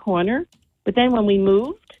every corner. But then when we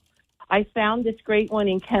moved, I found this great one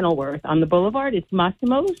in Kenilworth on the boulevard. It's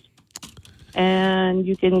Massimo's. And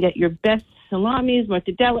you can get your best salamis,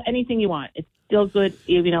 mortadella, anything you want. It's still good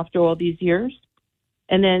even after all these years.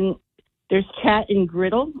 And then there's Cat and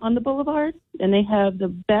Griddle on the boulevard. And they have the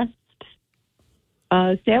best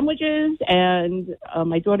sandwiches, and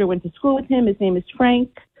my daughter went to school with him. His name is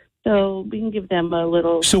Frank, so we can give them a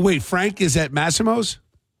little... So wait, Frank is at Massimo's?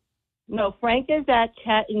 No, Frank is at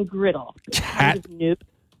Chat and Griddle. Chat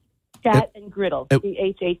and Griddle,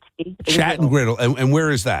 C-H-A-T. Chat and Griddle, and where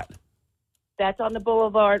is that? That's on the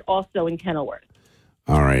boulevard, also in Kenilworth.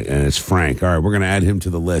 All right, and it's Frank. All right, we're going to add him to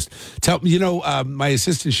the list. My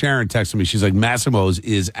assistant Sharon texted me. She's like, Massimo's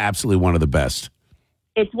is absolutely one of the best.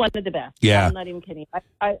 It's one of the best. Yeah. I'm not even kidding.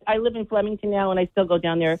 I live in Flemington now, and I still go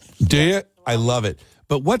down there. Do you? I love it.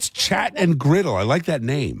 But what's Chat and Griddle? I like that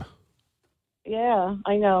name. Yeah,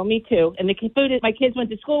 I know. Me too. And the food, my kids went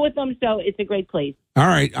to school with them, so it's a great place. All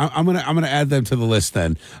right, I'm gonna add them to the list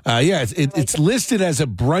then. It's listed as a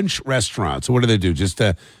brunch restaurant. So what do they do? Just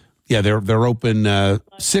Yeah, they're open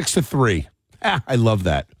 6 to 3. I love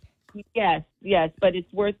that. Yes, but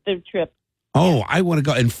it's worth the trip. Oh, I want to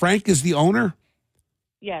go. And Frank is the owner?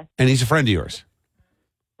 Yes. And he's a friend of yours?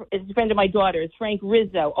 It's a friend of my daughter. It's Frank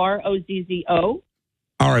Rizzo, Rozzo.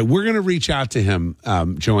 All right, we're going to reach out to him,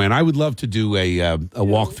 Joanne. I would love to do a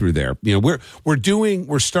walkthrough there. You know,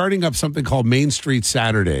 we're starting up something called Main Street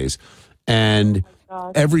Saturdays, and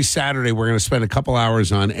every Saturday we're going to spend a couple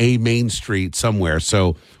hours on a main street somewhere.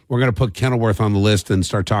 So we're going to put Kenilworth on the list and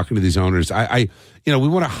start talking to these owners. We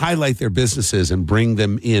want to highlight their businesses and bring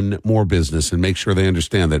them in more business and make sure they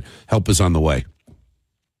understand that help is on the way.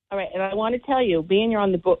 All right, and I want to tell you, being you're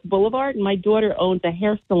on the boulevard, my daughter owns a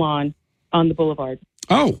hair salon on the boulevard.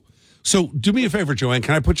 Oh, so do me a favor, Joanne.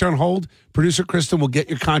 Can I put you on hold? Producer Kristen will get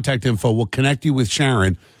your contact info. We'll connect you with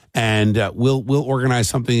Sharon, and we'll organize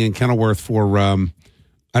something in Kenilworth for,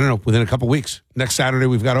 within a couple weeks. Next Saturday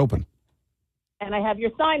we've got open. And I have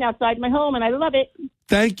your sign outside my home, and I love it.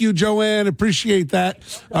 Thank you, Joanne. Appreciate that.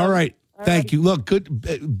 All right. Thank you. Look,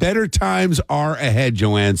 better times are ahead,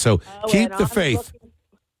 Joanne, so keep the faith.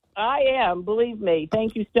 I am, believe me.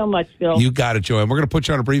 Thank you so much, Phil. You got it, Joanne. We're going to put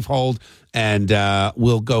you on a brief hold, and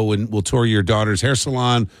we'll go and we'll tour your daughter's hair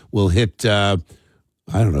salon. We'll hit, I'm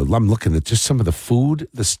looking at just some of the food,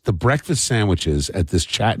 the breakfast sandwiches at this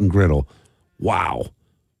Chat and Griddle. Wow.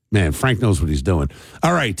 Man, Frank knows what he's doing.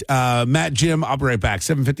 All right, Matt, Jim, I'll be right back.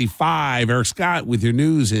 7:55, Eric Scott with your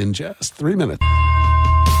news in just 3 minutes.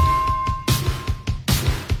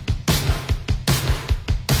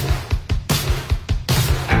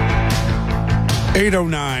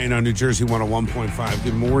 8:09 on New Jersey 101.5.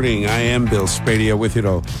 Good morning. I am Bill Spadea with you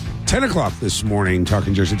till 10 o'clock this morning,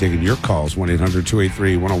 Talking Jersey, taking your calls,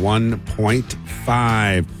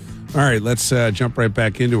 1-800-283-101.5. All right, let's jump right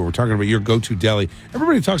back into it. We're talking about your go-to deli.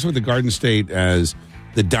 Everybody talks about the Garden State as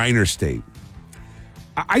the diner state.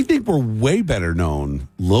 I think we're way better known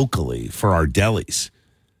locally for our delis.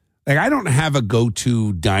 Like, I don't have a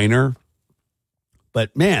go-to diner,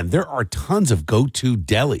 but, man, there are tons of go-to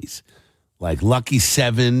delis. Like Lucky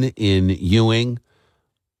 7 in Ewing,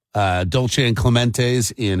 Dolce and Clemente's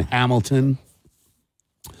in Hamilton,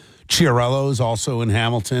 Chiarello's also in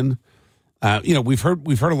Hamilton. We've heard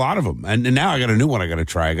a lot of them, and now I got a new one I got to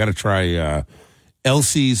try. I got to try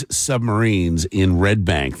Elsie's Submarines in Red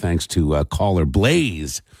Bank, thanks to caller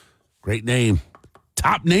Blaze. Great name,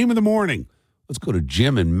 top name of the morning. Let's go to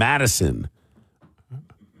Jim in Madison.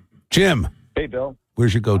 Jim, hey Bill,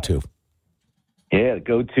 where's your go-to? Yeah, the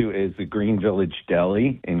go-to is the Green Village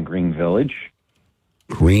Deli in Green Village.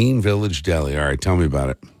 Green Village Deli. All right, tell me about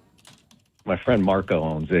it. My friend Marco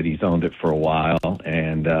owns it. He's owned it for a while,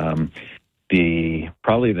 and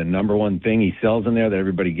probably the number one thing he sells in there that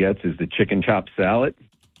everybody gets is the chicken chop salad.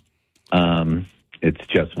 It's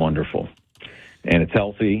just wonderful, and it's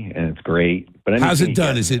healthy and it's great. But how's it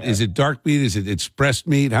done? Is it dark meat? Is it breast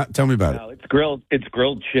meat? Tell me about it. It's grilled. It's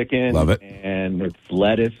grilled chicken. Love it. And it's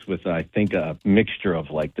lettuce with, I think, a mixture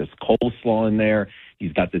of like this coleslaw in there.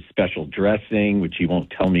 He's got this special dressing, which he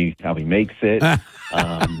won't tell me how he makes it.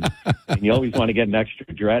 And you always want to get an extra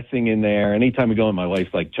dressing in there. Anytime we go in, my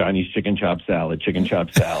wife's like, Chinese chicken chop salad.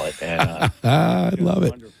 And I love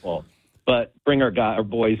it. Wonderful. But bring our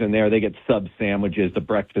boys in there. They get sub sandwiches. The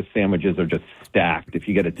breakfast sandwiches are just stacked. If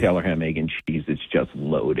you get a Taylor ham, egg, and cheese, it's just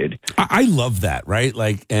loaded. I love that, right?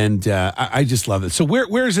 Like, and I just love it. So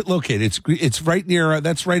where is it located? It's right near.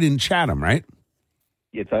 That's right in Chatham, right?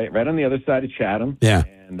 It's right on the other side of Chatham. Yeah,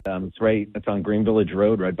 and it's on Green Village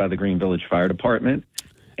Road, right by the Green Village Fire Department.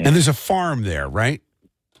 And there's a farm there, right?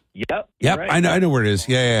 Yep. Right. I know where it is.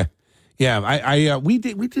 Yeah. We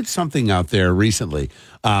did something out there recently.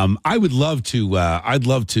 I'd love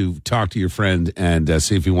to talk to your friend and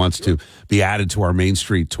see if he wants to be added to our Main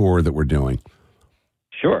Street tour that we're doing.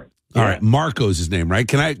 Sure. All right. Marco's his name, right?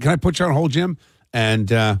 Can I put you on hold, Jim?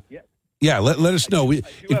 And yeah, let us know.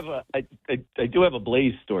 I do have a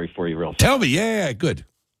Blaze story for you, real fast. Tell me. Yeah, good.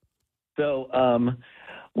 So,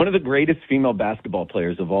 one of the greatest female basketball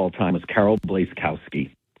players of all time was Carol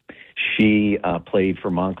Blazkowski. She played for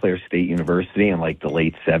Montclair State University in like the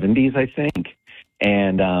late 70s, I think.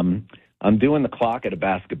 And I'm doing the clock at a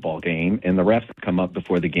basketball game, and the refs come up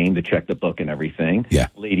before the game to check the book and everything. Yeah.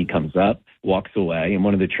 Lady comes up, walks away, and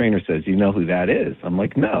one of the trainers says, "You know who that is?" I'm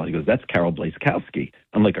like, "No." He goes, "That's Carol Blazkowski."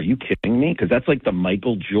 I'm like, "Are you kidding me?" Because that's like the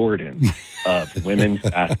Michael Jordan of women's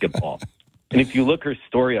basketball. And if you look her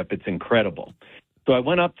story up, it's incredible. So I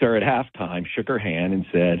went up to her at halftime, shook her hand, and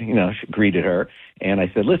said, greeted her. And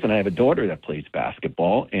I said, "Listen, I have a daughter that plays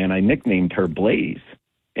basketball, and I nicknamed her Blaze."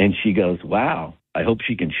 And she goes, "Wow, I hope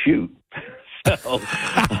she can shoot." So,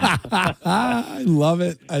 I love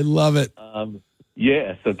it.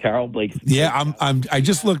 Yeah, so Carol Blake. Yeah, I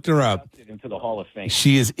just looked her up. Into the Hall of Fame.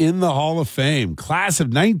 She is in the Hall of Fame, class of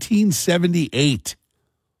 1978.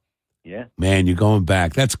 Yeah. Man, you're going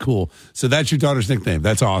back. That's cool. So that's your daughter's nickname.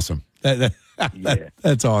 That's awesome.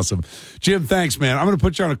 That's awesome. Jim, thanks, man. I'm going to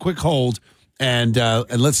put you on a quick hold, and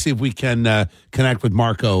let's see if we can connect with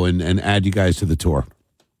Marco and add you guys to the tour.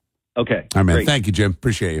 Okay. All right, man. Great. Thank you, Jim.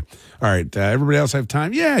 Appreciate you. All right. Everybody else have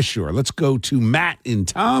time? Yeah, sure. Let's go to Matt in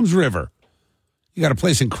Toms River. You got a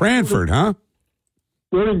place in Cranford, huh?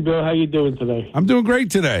 Morning, Bill. How you doing today? I'm doing great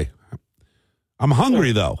today. I'm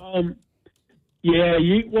hungry, though. Yeah,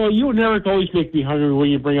 you and Eric always make me hungry when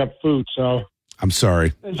you bring up food, so. I'm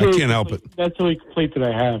sorry. I can't help it. That's the only complaint that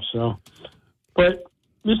I have, so. But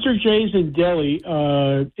Mr. J's in Delhi,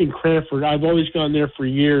 in Cranford, I've always gone there for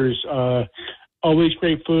years. Always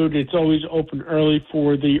great food. It's always open early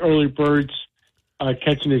for the early birds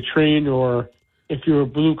catching a train, or if you're a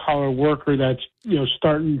blue-collar worker that's,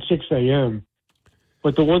 starting 6 a.m.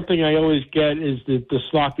 But the one thing I always get is the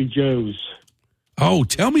sloppy joes. Oh,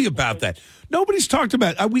 tell me about that. Nobody's talked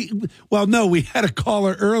about we had a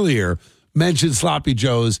caller earlier mention sloppy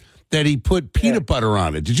joes that he put peanut butter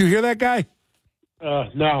on it. Did you hear that guy?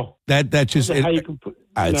 No. That just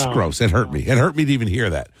it's gross. It hurt me. It hurt me to even hear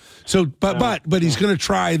that. So, but he's going to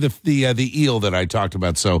try the eel that I talked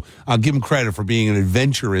about. So I'll give him credit for being an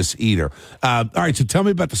adventurous eater. All right. So tell me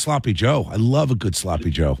about the sloppy joe. I love a good sloppy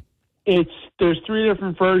joe. There's 3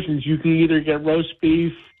 different versions. You can either get roast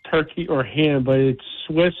beef, turkey, or ham, but it's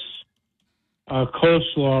Swiss,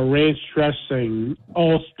 coleslaw, ranch dressing,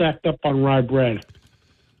 all stacked up on rye bread.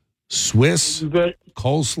 Swiss,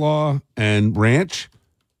 coleslaw, and ranch?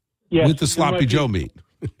 Yes, with the sloppy joe meat.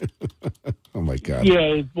 Oh, my God.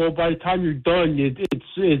 Yeah, well, by the time you're done,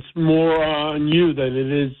 it's more on you than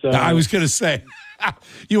it is. I was going to say,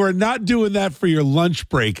 you are not doing that for your lunch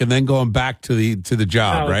break and then going back to the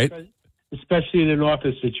job, right? Especially in an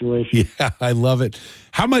office situation. Yeah, I love it.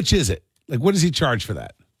 How much is it? Like, what does he charge for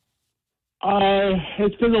that?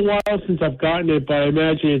 It's been a while since I've gotten it, but I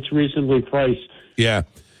imagine it's reasonably priced. Yeah.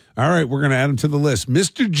 All right, we're going to add him to the list.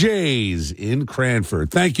 Mr. J's in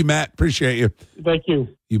Cranford. Thank you, Matt. Appreciate you. Thank you.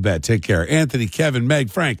 You bet. Take care. Anthony, Kevin, Meg,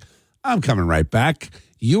 Frank, I'm coming right back.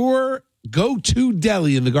 Your go-to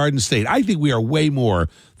deli in the Garden State. I think we are way more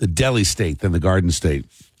the deli state than the Garden State,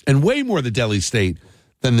 and way more the deli state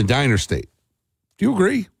than the diner state. Do you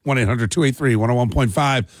agree?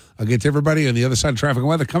 1-800-283-101.5. I'll get to everybody on the other side of traffic and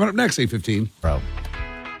weather. Coming up next, 8:15. Bro.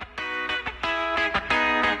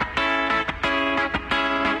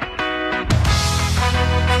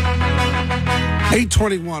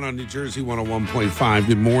 8:21 on New Jersey 101.5.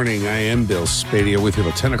 Good morning. I am Bill Spadea with you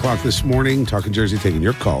till 10 o'clock this morning. Talking Jersey, taking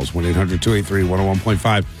your calls.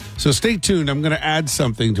 1-800-283-101.5. So stay tuned. I'm going to add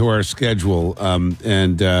something to our schedule.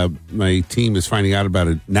 And my team is finding out about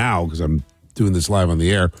it now because I'm doing this live on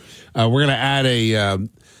the air. We're going to add a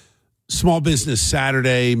Small Business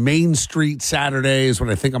Saturday, Main Street Saturday is what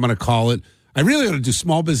I think I'm going to call it. I really ought to do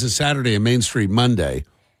Small Business Saturday and Main Street Monday,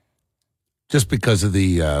 just because of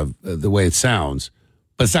the way it sounds,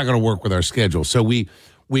 but it's not going to work with our schedule. So we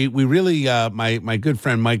really, my good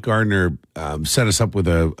friend Mike Gardner set us up with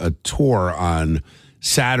a tour on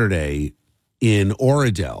Saturday in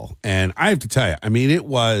Oradell, and I have to tell you, I mean, it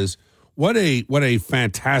was what a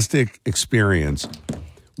fantastic experience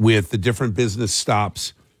with the different business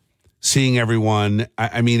stops, seeing everyone.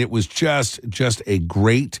 I mean, it was just a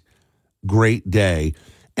great day.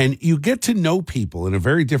 And you get to know people in a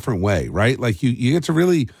very different way, right? Like you get to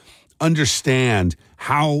really understand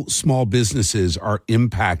how small businesses are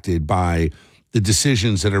impacted by the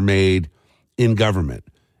decisions that are made in government.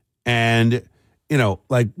 And, you know,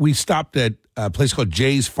 like we stopped at a place called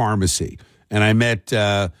Jay's Pharmacy, and I met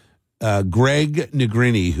Greg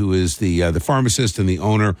Negrini, who is the pharmacist and the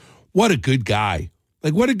owner. What a good guy.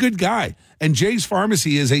 Like, what a good guy. And Jay's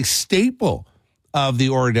Pharmacy is a staple of the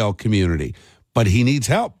Oradell community. But he needs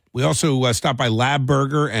help. We also stopped by Lab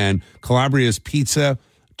Burger and Calabria's Pizza,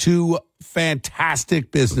 2 fantastic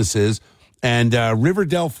businesses. And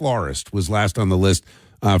Riverdale Florist was last on the list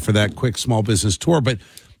for that quick small business tour. But,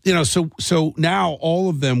 you know, so now all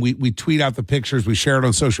of them, we tweet out the pictures, we share it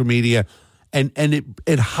on social media, and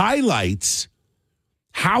it highlights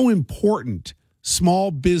how important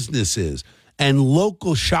small businesses and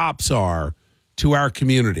local shops are to our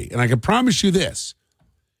community. And I can promise you this.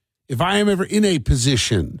 If I am ever in a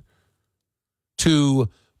position to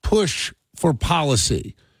push for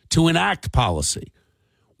policy, to enact policy,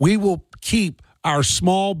 we will keep our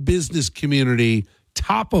small business community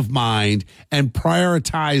top of mind and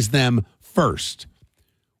prioritize them first.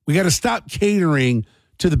 We got to stop catering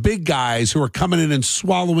to the big guys who are coming in and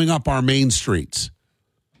swallowing up our main streets.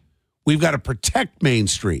 We've got to protect Main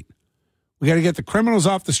Street. We got to get the criminals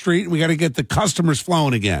off the street, and we got to get the customers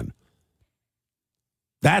flowing again.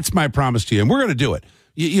 That's my promise to you, and we're going to do it.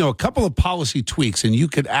 You know, a couple of policy tweaks, and you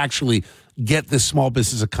could actually get this small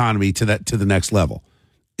business economy to the next level.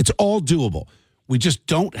 It's all doable. We just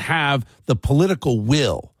don't have the political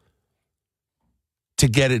will to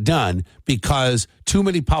get it done because too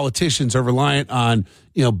many politicians are reliant on,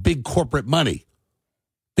 big corporate money,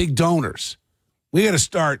 big donors. We got to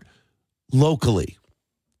start locally.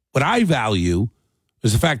 What I value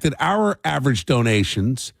is the fact that our average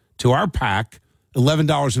donations to our PAC,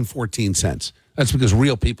 $11.14. That's because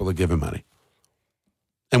real people are giving money.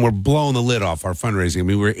 And we're blowing the lid off our fundraising. I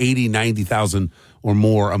mean, we're 80, 90,000 or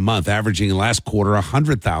more a month, averaging in last quarter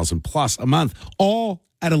 100,000 plus a month, all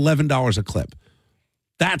at $11 a clip.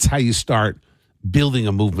 That's how you start building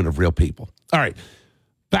a movement of real people. All right,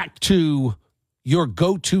 back to your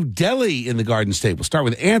go-to deli in the Garden State. We'll start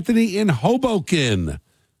with Anthony in Hoboken.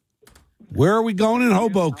 Where are we going in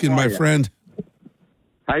Hoboken, my friend?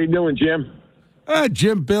 How you doing, Jim?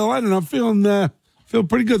 Jim, Bill, I don't know. I'm feeling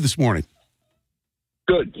pretty good this morning.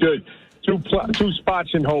 Good. Two spots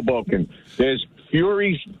in Hoboken. There's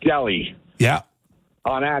Fury's Deli. Yeah.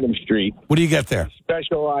 On Adams Street. What do you get there?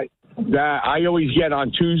 Special I always get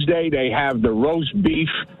on Tuesday. They have the roast beef.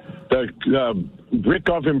 The brick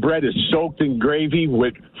oven bread is soaked in gravy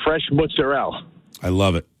with fresh mozzarella. I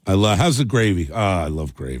love it. How's the gravy? Oh, I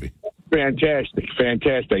love gravy. Fantastic.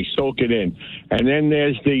 Soak it in. And then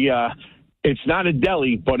there's it's not a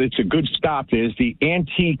deli, but it's a good stop. There's the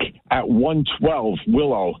Antique at 112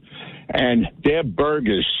 Willow. And their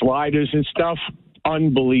burgers, sliders and stuff,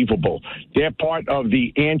 unbelievable. They're part of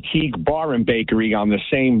the Antique Bar and Bakery on the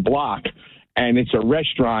same block. And it's a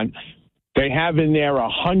restaurant. They have in there a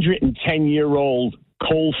 110-year-old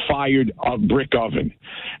coal-fired brick oven.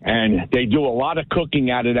 And they do a lot of cooking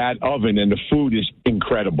out of that oven, and the food is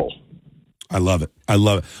incredible. I love it. I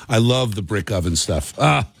love the brick oven stuff.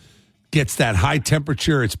 Gets that high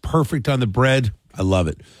temperature. It's perfect on the bread. I love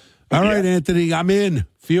it. All right, Anthony, I'm in.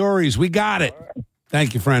 Fiore's, we got it.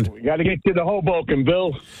 Thank you, friend. We got to get to the Hoboken,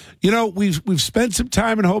 Bill. We've spent some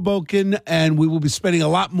time in Hoboken, and we will be spending a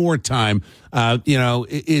lot more time.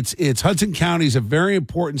 It's Hudson County is a very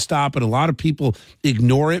important stop, and a lot of people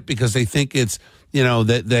ignore it because they think it's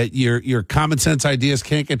that your common sense ideas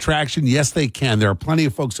can't get traction. Yes, they can. There are plenty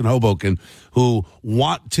of folks in Hoboken who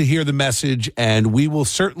want to hear the message, and we will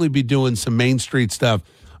certainly be doing some Main Street stuff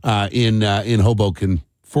in Hoboken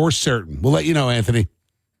for certain. We'll let you know, Anthony.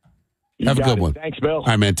 Have a good one. Thanks, Bill. All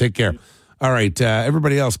right, man. Take care. All right,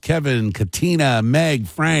 everybody else, Kevin, Katina, Meg,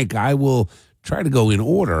 Frank, I will try to go in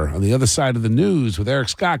order on the other side of the news with Eric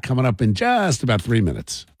Scott coming up in just about 3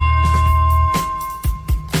 minutes.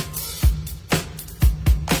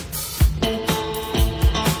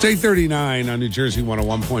 It's 8:39 on New Jersey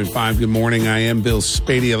 101.5. Good morning. I am Bill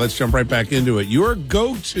Spadea. Let's jump right back into it. Your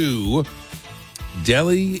go-to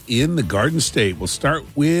deli in the Garden State. We'll start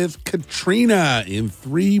with Katrina in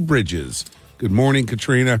Three Bridges. Good morning,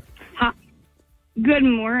 Katrina. Hi. Good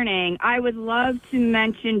morning. I would love to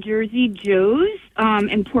mention Jersey Joe's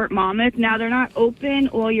in Port Monmouth. Now, they're not open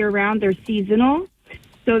all year round. They're seasonal.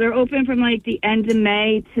 So they're open from the end of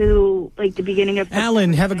May to the beginning of September.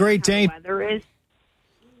 Alan, have a great day. Weather is.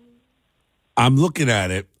 I'm looking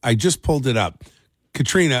at it. I just pulled it up.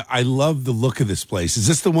 Katrina, I love the look of this place. Is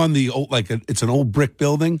this the one, it's an old brick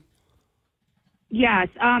building? Yes.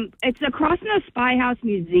 It's across from the Spy House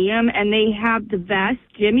Museum, and they have the best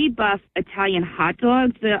Jimmy Buff Italian hot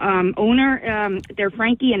dogs. The owner, they're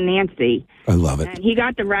Frankie and Nancy. I love it. And he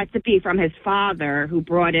got the recipe from his father, who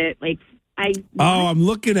brought it, I'm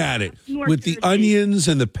looking at it. With the onions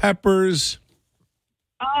and the peppers.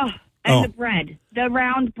 The bread, the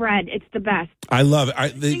round bread. It's the best. I love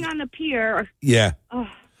it. Sitting on the pier. Yeah. Oh.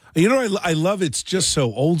 I love it's just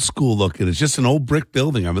so old school looking. It's just an old brick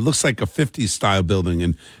building. It looks like a 50s style building.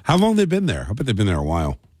 And how long they've been there? I bet they've been there a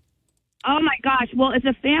while. Oh, my gosh. Well, it's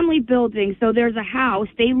a family building, so there's a house.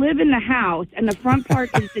 They live in the house, and the front part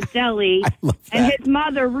is the deli. I love that. And his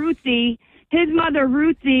mother, Ruthie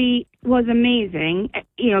was amazing.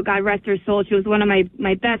 God rest her soul. She was one of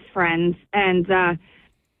my best friends. And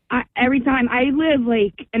every time I live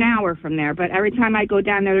an hour from there, but every time I go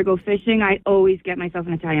down there to go fishing, I always get myself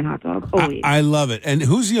an Italian hot dog. Always. I love it. And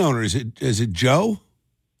who's the owner? Is it Joe?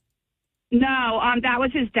 No, that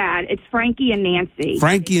was his dad. It's Frankie and Nancy.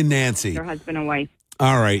 Frankie and Nancy, their husband and wife.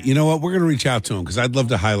 All right. You know what? We're going to reach out to them because I'd love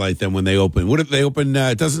to highlight them when they open. What if they open?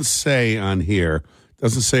 It doesn't say on here. It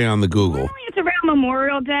doesn't say on the Google. Normally it's around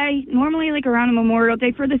Memorial Day. Around Memorial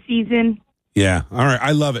Day for the season. Yeah. All right.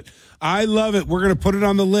 I love it. We're going to put it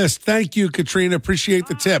on the list. Thank you, Katrina. Appreciate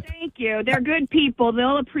the tip. Thank you. They're good people.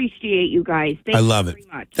 They'll appreciate you guys. Thank I love you it.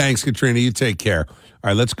 very much. Thanks, Katrina. You take care. All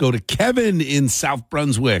right, let's go to Kevin in South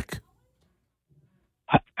Brunswick.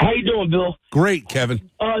 How you doing, Bill? Great, Kevin.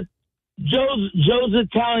 Joe's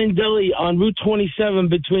Italian Deli on Route 27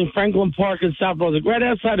 between Franklin Park and South Brunswick, right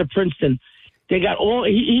outside of Princeton. They got all.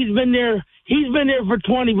 He's been there. He's been there for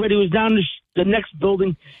 20, but he was down the next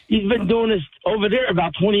building. He's been doing this over there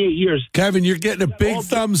about 28 years. Kevin, you're getting a big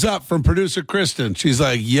thumbs up from producer Kristen. She's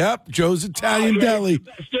like, "Yep, Joe's Italian Deli."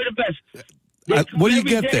 They're the best. What do you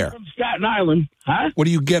get there? From Staten Island, huh? What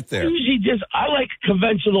do you get there? Usually I like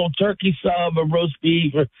conventional turkey sub or roast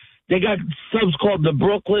beef. Or they got subs called the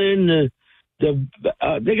Brooklyn.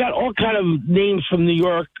 They got all kind of names from New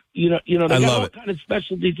York. They got all kind of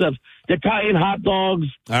specialty subs. The Italian hot dogs.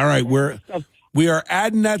 All right, we are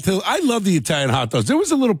adding that to. I love the Italian hot dogs. There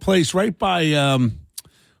was a little place right by.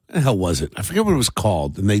 What the hell was it? I forget what it was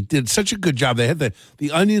called. And they did such a good job. They had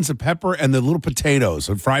the onions, the pepper, and the little potatoes,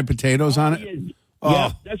 and fried potatoes on it.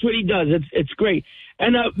 Yeah, that's what he does. It's great.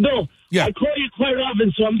 And Bill, I call you quite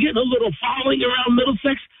often, so I'm getting a little following around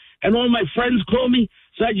Middlesex, and all my friends call me.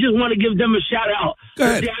 So I just want to give them a shout out. Go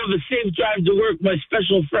ahead. They have a safe drive to work. My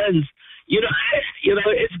special friends.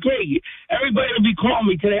 It's great. Everybody will be calling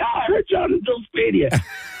me today. I heard John and Bill Spadea.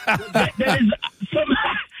 that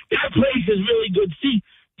place is really good. See,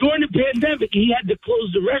 during the pandemic, he had to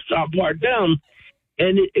close the restaurant part down,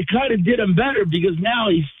 and it kind of did him better because now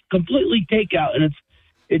he's completely takeout, and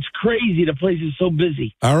it's crazy. The place is so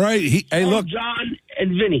busy. All right. Hey, look. John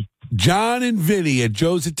and Vinny. John and Vinny at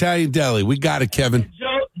Joe's Italian Deli. We got it, Kevin.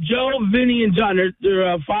 Joe, Vinny, and John.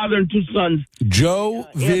 They're father and two sons. Joe,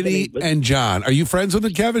 Vinny, and John. Are you friends with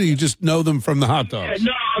them, Kevin, or you just know them from the hot dogs?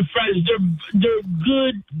 No, I'm friends.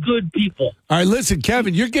 They're good people. All right, listen,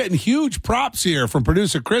 Kevin, you're getting huge props here from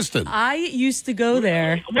producer Kristen. I used to go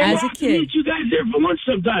there as a kid. Meet you guys there for lunch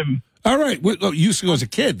sometime. All right. You used to go as a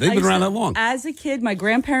kid. They've been around that long. As a kid, my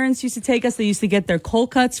grandparents used to take us. They used to get their cold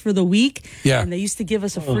cuts for the week. Yeah. And they used to give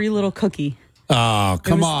us a free little cookie. Oh,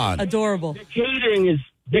 come on. Adorable. The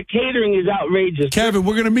catering is outrageous. Kevin,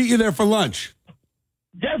 we're going to meet you there for lunch.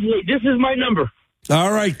 Definitely. This is my number.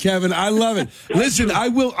 All right, Kevin. I love it. Listen, I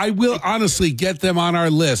will honestly get them on our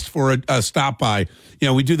list for a stop by.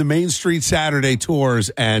 We do the Main Street Saturday tours,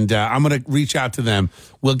 and I'm going to reach out to them.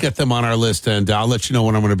 We'll get them on our list, and I'll let you know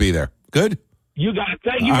when I'm going to be there. Good? You got it.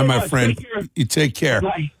 Thank you very much. My friend. You take care.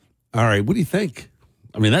 Bye. All right. What do you think?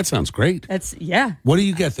 I mean, that sounds great. Yeah. What do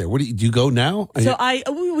you get there? Do you go now? So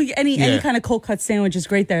any kind of cold cut sandwich is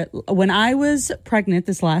great there. When I was pregnant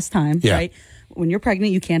this last time, right? When you're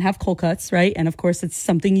pregnant, you can't have cold cuts, right? And of course, it's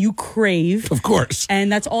something you crave. Of course. And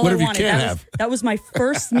that's all I wanted. You can't have? That was my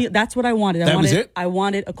first meal. That's what I wanted. Was it? I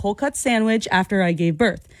wanted a cold cut sandwich after I gave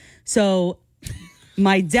birth. So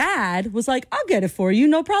my dad was like, "I'll get it for you,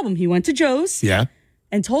 no problem." He went to Joe's. Yeah.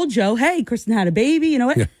 And told Joe, "Hey, Kristen had a baby. You know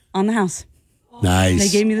what? On the house." Nice. And they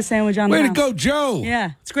gave me the sandwich on the house. Way to go, Joe.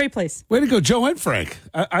 Yeah, it's a great place. Way to go, Joe and Frank.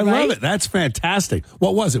 I love it. That's fantastic.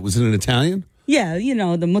 What was it? Was it an Italian? Yeah,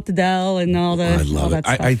 the mortadella and all that. I love it.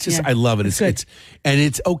 I love it.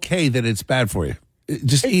 It's okay that it's bad for you.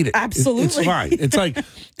 Just eat it. Absolutely. It's fine. It's like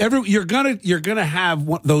you're gonna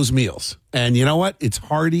have those meals. And you know what? It's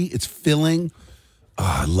hearty, it's filling.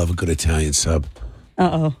 Oh, I love a good Italian sub.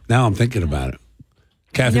 Uh-oh. Now I'm thinking about it.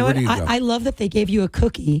 Kathy, where do you go? I love that they gave you a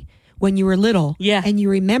cookie when you were little. Yeah. And you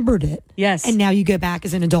remembered it. Yes. And now you go back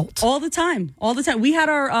as an adult. All the time. We had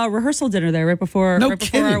our rehearsal dinner there right before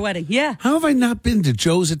our wedding. Yeah. How have I not been to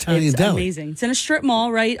Joe's Italian Deli? It's amazing. It's in a strip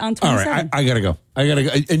mall right on 27. All right, I gotta go.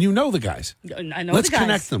 And you know the guys. I know Let's the guys.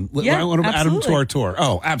 connect them. Yeah, I want to add them to our tour.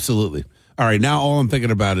 Oh, absolutely. All right, now all I'm thinking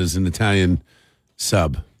about is an Italian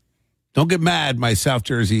sub. Don't get mad, my South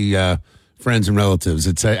Jersey friends and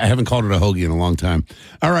relatives. I haven't called it a hoagie in a long time.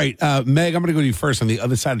 All right, Meg, I'm going to go to you first on the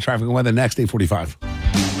other side of traffic and weather next, 8:45.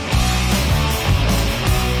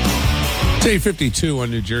 It's 8:52 on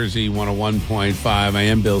New Jersey 101.5. I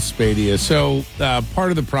am Bill Spadea. So part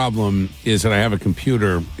of the problem is that I have a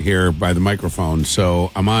computer here by the microphone.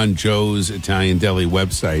 So I'm on Joe's Italian Deli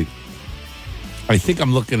website. I think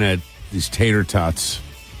I'm looking at these tater tots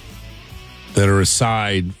that are a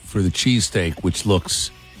side for the cheesesteak, which looks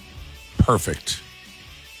perfect.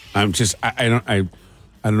 I'm just I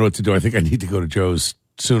don't know what to do. I think I need to go to Joe's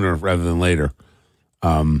sooner rather than later.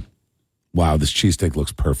 Wow, this cheesesteak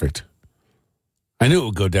looks perfect. I knew it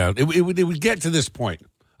would go down. It would get to this point.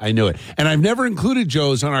 I knew it. And I've never included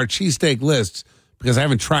Joe's on our cheesesteak lists because I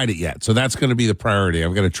haven't tried it yet. So that's going to be the priority.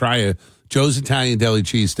 I'm going to try a Joe's Italian Deli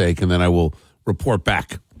cheesesteak, and then I will report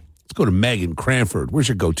back. Let's go to Meg in Cranford. Where's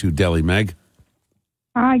your go-to deli, Meg?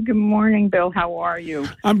 Hi, good morning, Bill. How are you?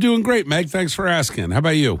 I'm doing great, Meg. Thanks for asking. How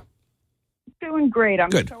about you? Doing great. I'm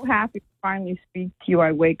Good. so happy to finally speak to you.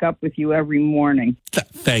 I wake up with you every morning.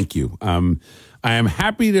 Thank you. I am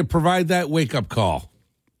happy to provide that wake-up call.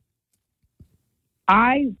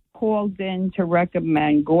 I called in to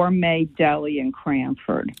recommend Gourmet Deli in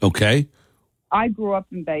Cranford. Okay. I grew up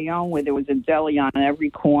in Bayonne where there was a deli on every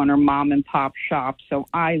corner, mom and pop shop, so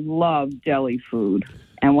I love deli food.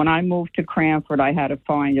 And when I moved to Cranford, I had to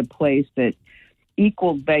find a place that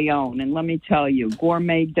equaled Bayonne. And let me tell you,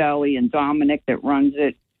 Gourmet Deli and Dominic that runs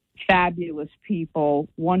it, fabulous people,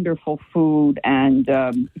 wonderful food, and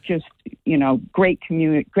just, great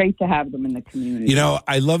community. Great to have them in the community.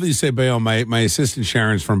 I love that you say Bayonne. My assistant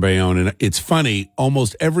Sharon's from Bayonne, and it's funny.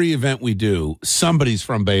 Almost every event we do, somebody's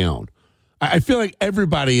from Bayonne. I feel like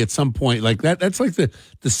everybody at some point, like that's like the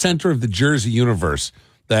center of the Jersey universe,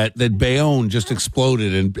 that Bayonne just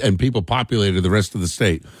exploded and people populated the rest of the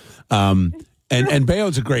state. And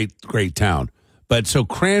Bayonne's a great town. But so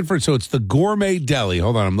Cranford, so it's the Gourmet Deli.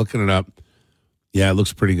 Hold on, I'm looking it up. Yeah, it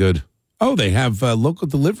looks pretty good. Oh, they have local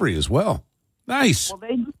delivery as well. Nice. Well,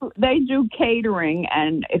 they do catering,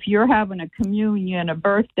 and if you're having a communion, a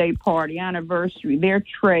birthday party, anniversary, their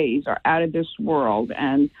trays are out of this world.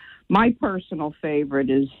 And my personal favorite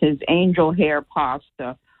is his angel hair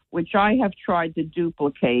pasta, which I have tried to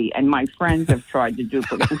duplicate, and my friends have tried to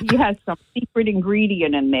duplicate. He has some secret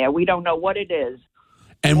ingredient in there. We don't know what it is.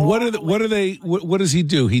 And what does he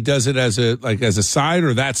do? He does it as a side,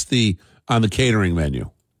 or that's on the catering menu?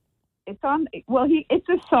 It's it's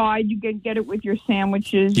a side. You can get it with your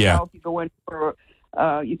sandwiches. Yeah. If you go in for,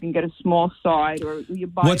 you can get a small side, or you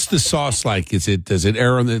buy. What's the sauce like? Does it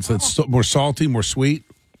err on it's more salty, more sweet?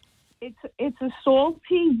 It's a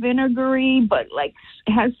salty, vinegary, but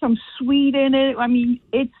has some sweet in it. I mean,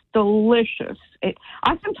 it's delicious.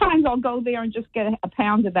 Sometimes I'll go there and just get a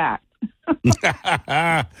pound of that.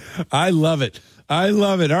 I love it. All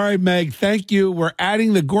right, Meg, thank you. We're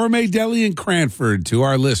adding the Gourmet Deli in Cranford to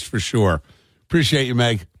our list for sure. Appreciate you,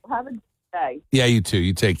 Meg. Have a good day. Yeah, you too.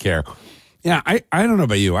 You take care. Yeah, I don't know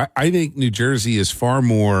about you. I think New Jersey is far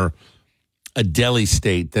more a deli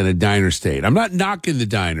state than a diner state. I'm not knocking the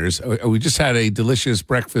diners. We just had a delicious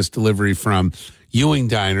breakfast delivery from Ewing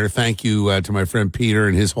Diner. Thank you to my friend Peter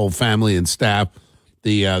and his whole family and staff.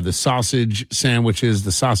 The sausage sandwiches,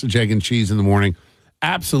 the sausage, egg, and cheese in the morning,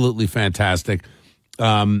 absolutely fantastic.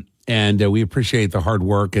 And we appreciate the hard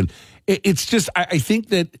work. And it's just, I think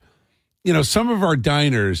that, some of our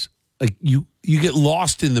diners, like you get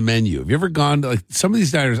lost in the menu. Have you ever gone to some of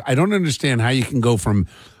these diners? I don't understand how you can go from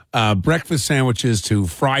breakfast sandwiches to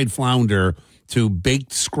fried flounder to baked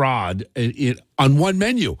scrod on one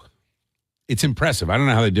menu. It's impressive. I don't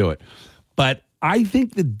know how they do it. But I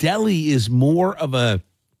think the deli is more of a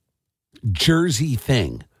Jersey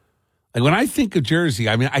thing. Like when I think of Jersey,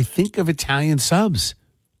 I think of Italian subs.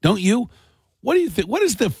 Don't you? What do you think? What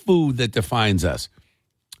is the food that defines us?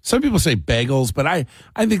 Some people say bagels, but I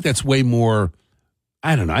think that's way more,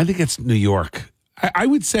 I don't know. I think it's New York. I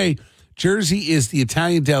would say Jersey is the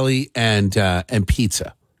Italian deli and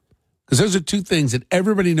pizza. Because those are two things that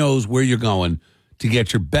everybody knows where you're going to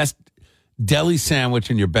get your best deli sandwich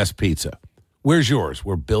and your best pizza. Where's yours?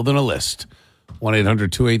 We're building a list.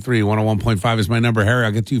 1-800-283-101.5 is my number. Harry,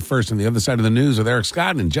 I'll get to you first on the other side of the news with Eric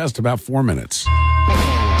Scott in just about 4 minutes.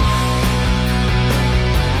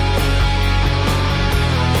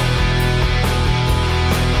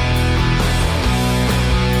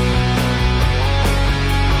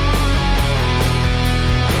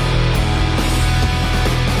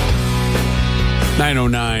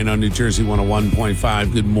 9:09 on New Jersey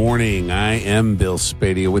 101.5. Good morning. I am Bill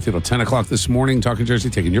Spadea with you till 10 o'clock this morning. Talking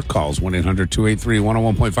Jersey, taking your calls.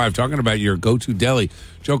 1-800-283-101.5. Talking about your go-to deli.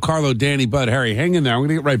 Joe Carlo, Danny, Bud, Harry, hang in there. I'm going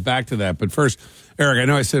to get right back to that. But first, Eric, I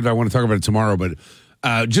know I said I want to talk about it tomorrow, but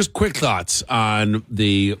just quick thoughts on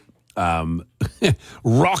the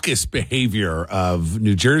raucous behavior of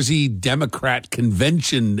New Jersey Democrat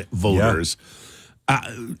convention voters.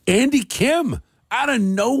 Yeah. Andy Kim, out of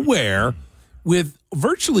nowhere, with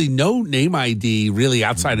virtually no name ID really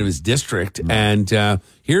outside of his district. And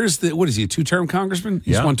here's what is he, a two-term congressman?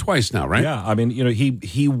 He's won twice now, right? Yeah,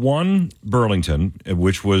 he won Burlington,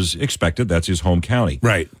 which was expected. That's his home county.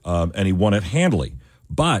 Right. And he won it handily.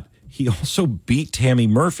 But he also beat Tammy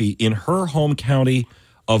Murphy in her home county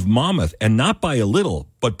of Monmouth, and not by a little,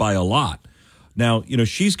 but by a lot. Now,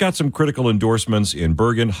 she's got some critical endorsements in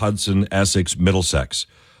Bergen, Hudson, Essex, Middlesex.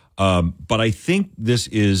 But I think this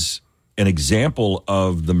is an example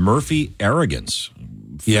of the Murphy arrogance,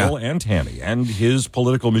 Phil and Tammy, and his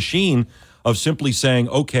political machine of simply saying,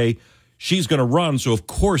 okay, she's going to run, so of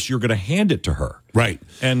course you're going to hand it to her. Right.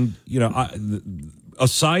 And,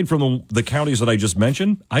 aside from the counties that I just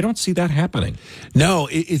mentioned, I don't see that happening. No,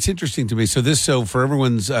 it's interesting to me. So for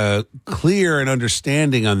everyone's clear and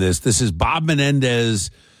understanding on this is Bob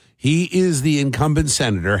Menendez. He is the incumbent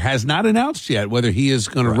senator, has not announced yet whether he is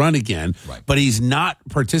going to run again, but he's not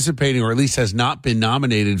participating, or at least has not been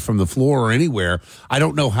nominated from the floor or anywhere. I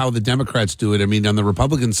don't know how the Democrats do it. I mean, on the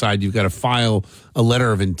Republican side, you've got to file a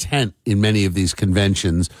letter of intent in many of these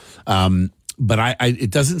conventions. But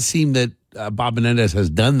it doesn't seem that Bob Menendez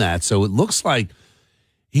has done that. So it looks like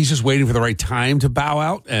he's just waiting for the right time to bow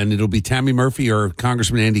out, and it'll be Tammy Murphy or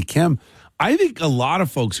Congressman Andy Kim. I think a lot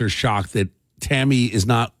of folks are shocked that Tammy is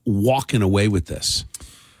not walking away with this.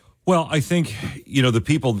 Well, I think, the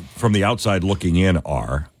people from the outside looking in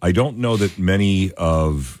are. I don't know that many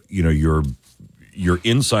of, your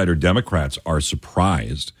insider Democrats are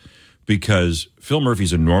surprised, because Phil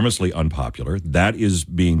Murphy's enormously unpopular. That is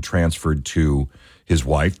being transferred to his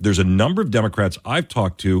wife. There's a number of Democrats I've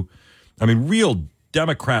talked to, real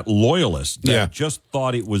Democrat loyalists that just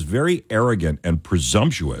thought it was very arrogant and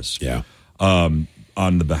presumptuous. Yeah.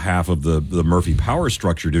 On the behalf of the Murphy power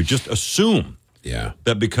structure to just assume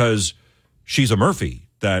that because she's a Murphy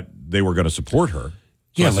that they were going to support her.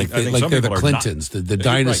 So I think they're the Clintons, the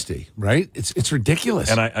dynasty, right? It's ridiculous.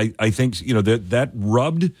 And I think that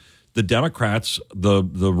rubbed the Democrats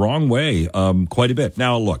the wrong way quite a bit.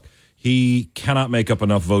 Now, look, he cannot make up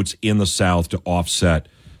enough votes in the South to offset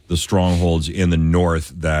the strongholds in the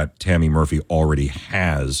North that Tammy Murphy already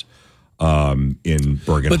has. In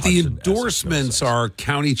Bergen, but the Hudson, endorsements are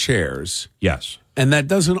county chairs. Yes. And that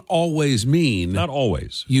doesn't always mean... Not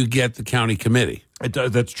always. You get the county committee.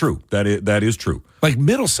 That's true. That is true. Like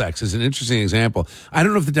Middlesex is an interesting example. I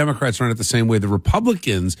don't know if the Democrats run it the same way. The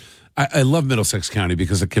Republicans... I love Middlesex County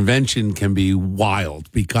because the convention can be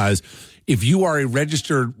wild. Because if you are a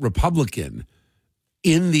registered Republican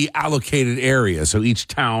in the allocated area, so each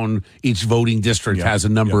town, each voting district has a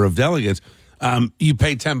number of delegates... you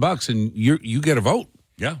pay $10 and you get a vote.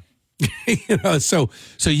 Yeah. So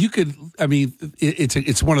you could.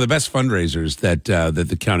 It's one of the best fundraisers that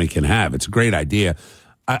the county can have. It's a great idea.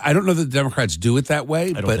 I don't know that the Democrats do it that way.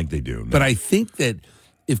 I don't think they do. No. But I think that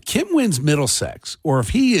if Kim wins Middlesex, or if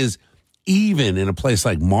he is even in a place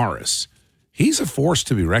like Morris, he's a force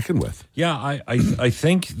to be reckoned with. Yeah, I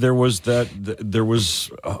think there was a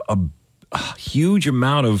huge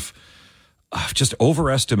amount of just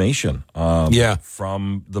overestimation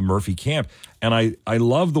from the Murphy camp. And I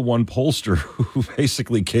love the one pollster who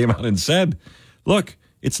basically came out and said, look,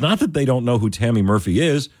 it's not that they don't know who Tammy Murphy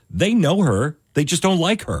is. They know her. They just don't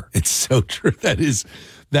like her. It's so true. That is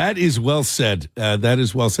well said. That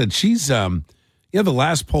is well said. She's, the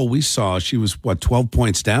last poll we saw, she was, 12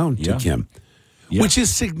 points down to Kim, which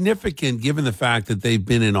is significant given the fact that they've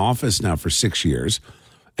been in office now for 6 years.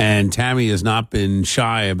 And Tammy has not been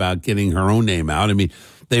shy about getting her own name out.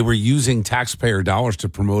 They were using taxpayer dollars to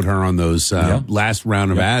promote her on those last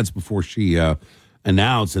round of ads before she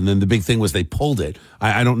announced. And then the big thing was they pulled it.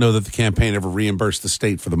 I don't know that the campaign ever reimbursed the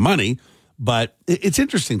state for the money, but it's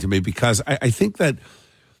interesting to me because I think that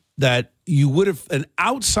you would have, an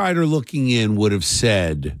outsider looking in would have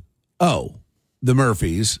said, oh, the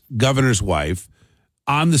Murphys, governor's wife,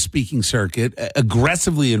 on the speaking circuit,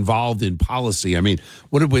 aggressively involved in policy.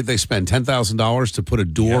 What did they spend? $10,000 to put a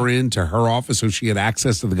door into her office so she had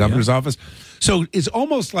access to the governor's office? So it's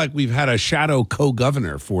almost like we've had a shadow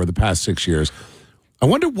co-governor for the past 6 years. I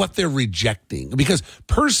wonder what they're rejecting. Because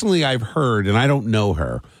personally, I've heard, and I don't know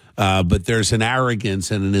her, but there's an arrogance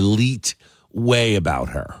and an elite way about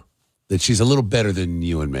her, that she's a little better than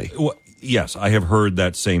you and me. Well, yes, I have heard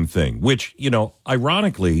that same thing, which,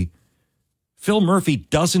 ironically, Phil Murphy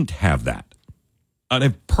doesn't have that on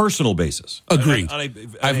a personal basis. Agreed.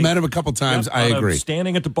 I've met him a couple times. I agree.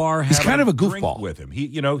 Standing at the bar, he's kind of a goofball with him.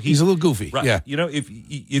 He's a little goofy. Right. Yeah. If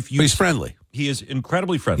you, but he's friendly. He is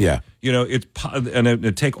incredibly friendly. Yeah.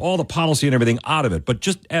 And take all the policy and everything out of it, but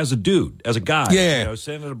just as a dude, as a guy. Yeah.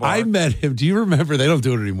 Standing at a bar. I met him. Do you remember? They don't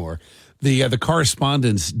do it anymore. The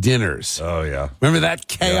correspondence dinners. Oh yeah, remember that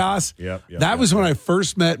chaos? Yep. That was when I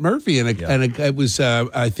first met Murphy, and it was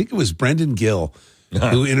I think it was Brendan Gill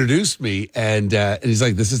who introduced me, and he's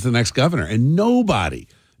like, "This is the next governor," and nobody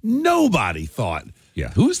thought,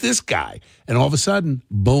 who's this guy? And all of a sudden,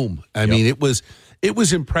 boom! I mean, it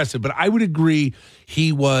was impressive. But I would agree,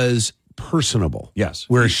 he was personable. Yes.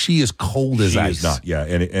 Whereas she is cold as ice. She is not. Yeah.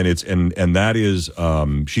 And that is,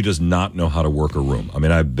 she does not know how to work a room.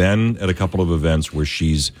 I've been at a couple of events where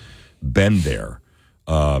she's been there,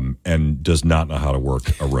 and does not know how to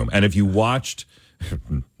work a room. And if you watched,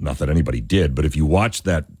 not that anybody did, but if you watched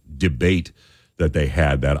that debate that they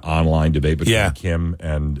had, that online debate between Kim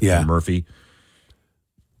and Murphy.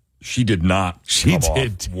 She did not come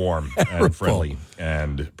off warm and friendly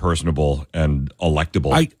and personable and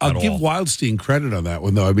electable. I'll give Wildstein credit on that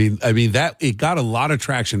one, though. I mean that it got a lot of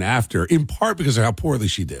traction after, in part because of how poorly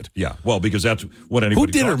she did. Yeah, well, because that's what anybody.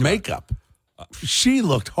 Who did her makeup? She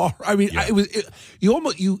looked hard. I mean,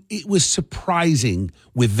 it was surprising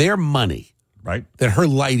with their money, right? That her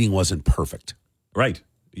lighting wasn't perfect, right?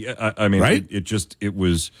 Yeah, I mean, right? It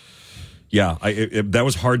was. Yeah, that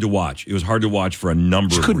was hard to watch. It was hard to watch for a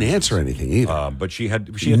number. She of couldn't reasons. answer anything either. But she had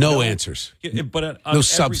no answers. But no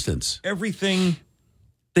substance. Everything.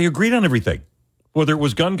 They agreed on everything, whether it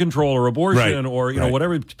was gun control or abortion or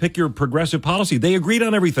whatever. Pick your progressive policy. They agreed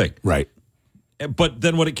on everything. Right. But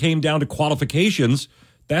then when it came down to qualifications,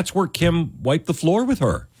 that's where Kim wiped the floor with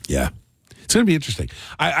her. Yeah, it's going to be interesting.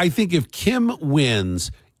 I think if Kim wins,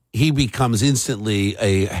 he becomes instantly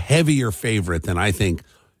a heavier favorite than I think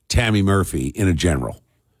Tammy Murphy in a general,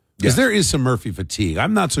 because there is some Murphy fatigue.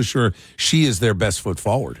 I'm not so sure she is their best foot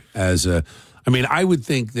forward. I would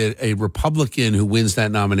think that a Republican who wins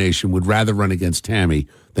that nomination would rather run against Tammy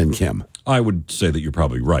than Kim. I would say that you're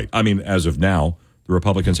probably right. I mean, as of now, the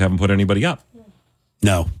Republicans haven't put anybody up.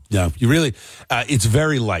 No, you really. It's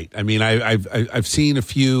very light. I mean, I've seen a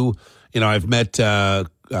few. I've met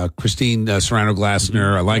Christine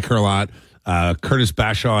Serrano-Glassner. I like her a lot. Curtis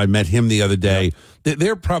Bashaw, I met him the other day.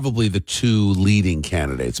 They're probably the two leading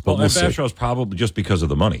candidates. But we'll see. Bashaw's probably, just because of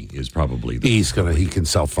the money, is probably he can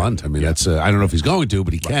self-fund. I mean, that's I don't know if he's going to,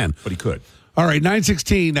 but he can. But he could. All right,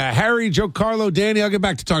 9:16. Harry, Joe Carlo, Danny. I'll get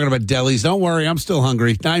back to talking about delis. Don't worry, I'm still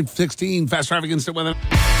hungry. 9:16. Fast Traffic Instant Weather.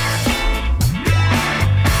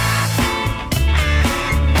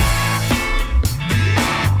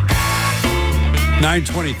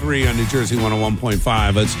 9:23 on New Jersey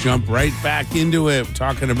 101.5. Let's jump right back into it. We're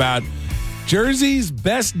talking about Jersey's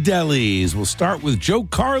best delis. We'll start with Joe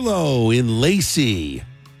Carlo in Lacey.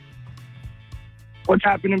 What's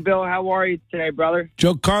happening, Bill? How are you today, brother?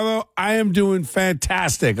 Joe Carlo, I am doing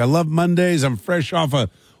fantastic. I love Mondays. I'm fresh off a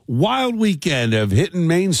wild weekend of hitting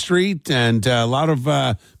Main Street and a lot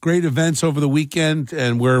of great events over the weekend,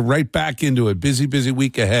 and we're right back into it. Busy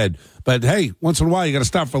week ahead. But, hey, once in a while, you got to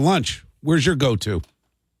stop for lunch. Where's your go-to?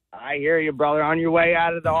 I hear you, brother. On your way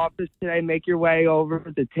out of the office today, make your way over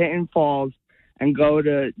to Tinton Falls and go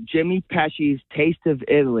to Jimmy Pesci's Taste of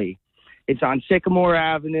Italy. It's on Sycamore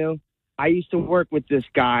Avenue. I used to work with this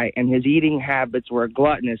guy, and his eating habits were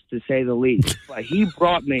gluttonous, to say the least. But he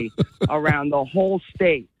brought me around the whole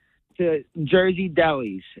state to Jersey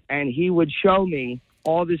delis, and he would show me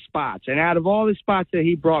all the spots. And out of all the spots that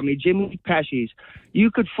he brought me, Jimmy Pesci's, you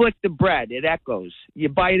could flick the bread. It echoes. You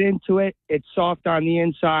bite into it. It's soft on the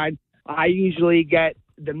inside. I usually get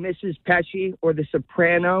the Mrs. Pesci or the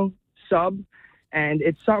Soprano sub, and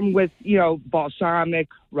it's something with, balsamic,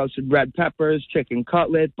 roasted red peppers, chicken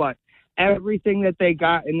cutlet, but everything that they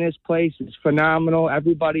got in this place is phenomenal.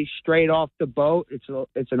 Everybody's straight off the boat.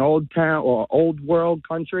 It's an old town or old world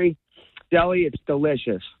country deli. It's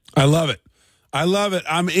delicious. I love it.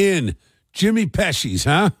 I'm in. Jimmy Pesci's,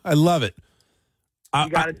 huh? I love it. You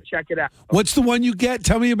got to check it out. What's the one you get?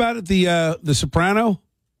 Tell me about it. The Soprano?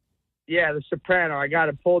 Yeah, the Soprano. I got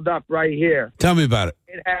it pulled up right here. Tell me about it.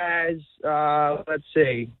 It has, let's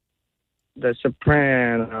see, the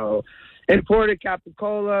Soprano. Imported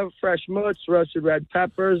capicola, fresh mousse, roasted red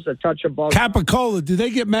peppers, a touch of balsamic. Capicola. Do they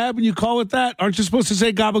get mad when you call it that? Aren't you supposed to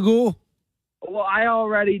say gabagool? Well, I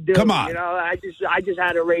already do. Come on. I just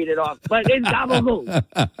had to rate it off. But it's gabagool.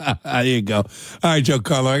 There you go. All right, Joe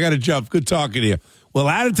Carlo, I got to jump. Good talking to you. Well,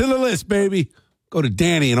 add it to the list, baby. Go to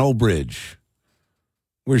Danny in Old Bridge.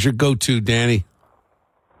 Where's your go-to, Danny?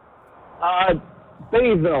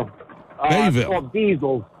 Bayville. Bayville. It's called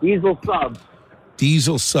Diesel subs.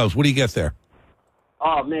 Diesel subs. What do you get there?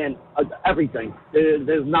 Oh, man, everything.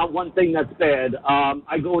 There's not one thing that's bad.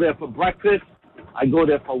 I go there for breakfast. I go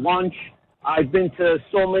there for lunch. I've been to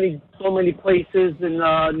so many places in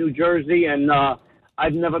New Jersey, and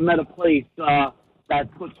I've never met a place that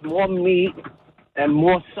puts more meat and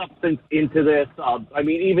more substance into their subs. I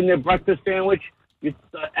mean, even their breakfast sandwich, the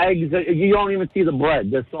eggs, you don't even see the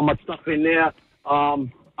bread. There's so much stuff in there.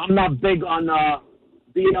 I'm not big on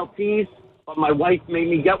BLTs, but my wife made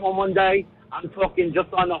me get one day. I'm talking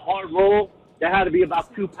just on the hard roll. There had to be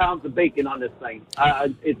about 2 pounds of bacon on this thing.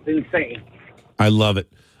 It's insane. I love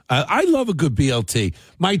it. I love a good BLT.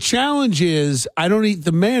 My challenge is I don't eat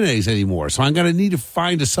the mayonnaise anymore, so I'm going to need to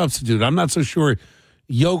find a substitute. I'm not so sure,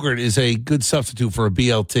 yogurt is a good substitute for a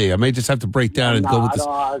BLT. I may just have to break down and go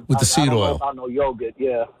with the seed oil. I don't know about no yogurt,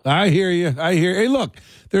 yeah. I hear you. Hey, look,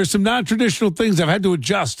 there's some non-traditional things I've had to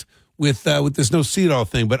adjust with this no seed oil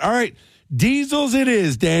thing. But all right, diesels it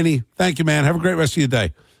is, Danny. Thank you, man. Have a great rest of your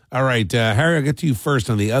day. All right, Harry, I'll get to you first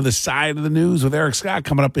on the other side of the news with Eric Scott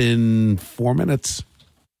coming up in 4 minutes.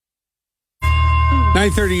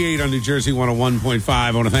 9:38 on New Jersey 101.5.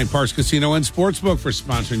 I want to thank Parks Casino and Sportsbook for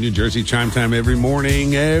sponsoring New Jersey Chime Time every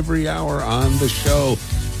morning, every hour on the show.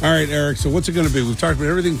 All right, Eric, so what's it going to be? We've talked about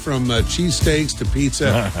everything from cheesesteaks to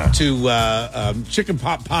pizza to chicken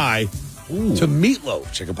pot pie to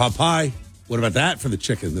meatloaf. Chicken pot pie. What about that for the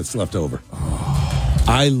chicken that's left over?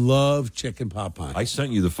 I love chicken pot pie. I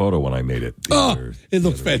sent you the photo when I made it. It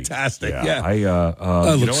looks fantastic. Yeah.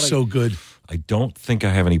 It looks so good. I don't think I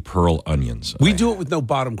have any pearl onions. We do it with no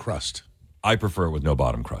bottom crust. I prefer it with no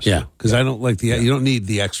bottom crust. Yeah, because I don't like you don't need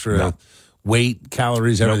the extra weight,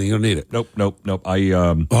 calories, everything. You don't need it. Nope.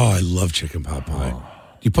 I love chicken pot pie. Do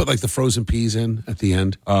you put like the frozen peas in at the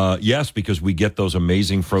end? Yes, because we get those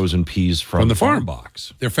amazing frozen peas from the farm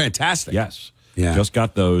box. They're fantastic. Yes. Yeah. Just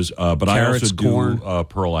got those. But Carrots, I also do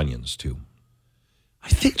pearl onions too. I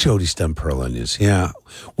think Jody's done pearl onions. Yeah.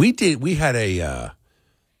 We did. We had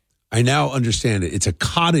I now understand it. It's a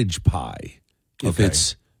cottage pie if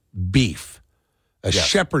it's beef. A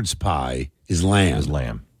shepherd's pie is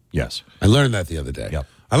lamb. Yes. I learned that the other day. Yep.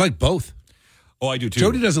 I like both. Oh, I do too.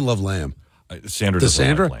 Jody doesn't love lamb. Sandra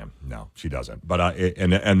doesn't like lamb. No, she doesn't. But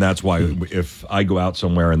and that's why if I go out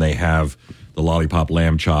somewhere and they have the lollipop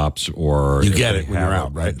lamb chops or you get it when you're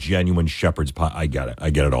out, right? Genuine shepherd's pie, I get it. I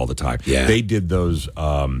get it all the time. Yeah. They did those.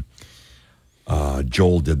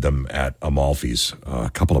 Joel did them at Amalfi's a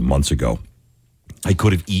couple of months ago. I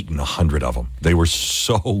could have eaten 100 of them. They were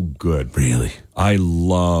so good. Really? I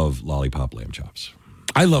love lollipop lamb chops.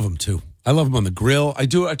 I love them too. I love them on the grill. I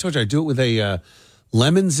told you I do it with a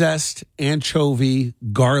lemon zest, anchovy,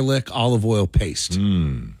 garlic, olive oil paste.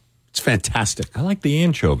 It's fantastic. I like the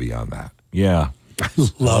anchovy on that. Yeah. I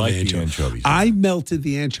love anchovies. I melted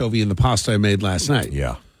the anchovy in the pasta I made last night.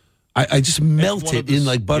 Yeah. I just melt it in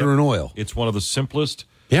like butter and oil. It's one of the simplest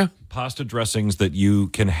Yeah. pasta dressings that you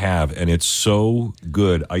can have, and it's so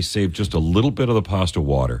good. I save just a little bit of the pasta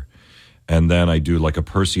water, and then I do like a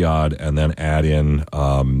Persiod, and then add in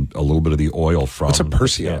a little bit of the oil from. What's a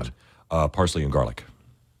Persiod? Parsley and garlic.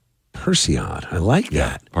 Persiod. I like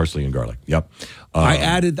that. Parsley and garlic. Yep.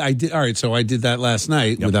 I did. All right. So I did that last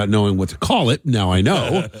night without knowing what to call it. Now I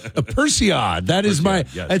know. A Persiod. That is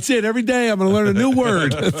that's it. Every day I'm going to learn a new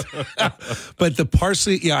word. But the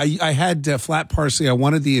parsley, I had flat parsley. I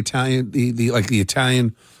wanted the Italian, the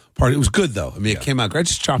Italian part. It was good though. I mean, it came out great. I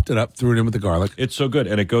just chopped it up, threw it in with the garlic. It's so good.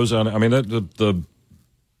 And it goes on. I mean,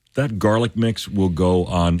 that garlic mix will go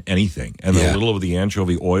on anything. And a little of the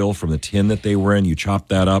anchovy oil from the tin that they were in, you chop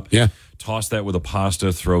that up. Yeah. Toss that with a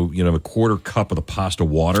pasta, throw, a quarter cup of the pasta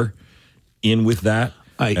water in with that,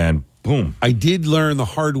 and boom. I did learn the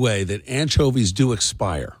hard way that anchovies do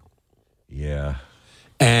expire. Yeah.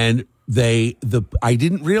 And I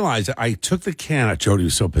didn't realize it. I took the can out. Jody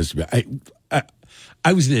was so pissed at me.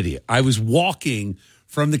 I was an idiot. I was walking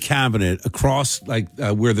from the cabinet across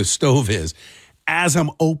where the stove is as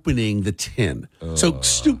I'm opening the tin. So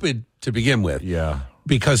stupid to begin with. Yeah.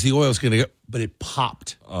 Because the oil's going to go, but it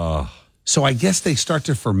popped. So I guess they start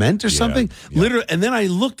to ferment or something. Yeah. Literally, and then I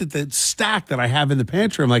looked at the stack that I have in the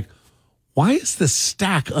pantry. I'm like, why is the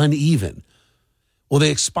stack uneven? Well,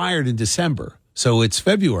 they expired in December, so it's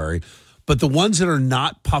February. But the ones that are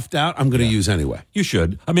not puffed out, I'm going to use anyway. You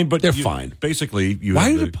should. I mean, but they're fine. Basically,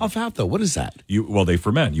 why did it puff out though? What is that? They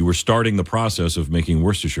ferment. You were starting the process of making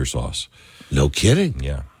Worcestershire sauce. No kidding.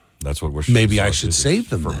 Yeah, that's what Worcestershire. Maybe sauce I should is. save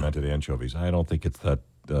them. Fermented anchovies. I don't think it's that.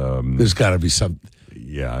 There's got to be some.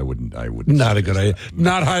 Yeah, I wouldn't. Not a good idea.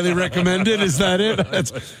 Not highly recommended. Is that it?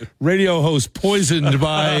 That's radio host poisoned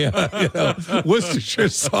by Worcestershire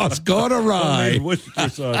sauce gone awry. Worcestershire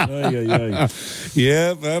sauce.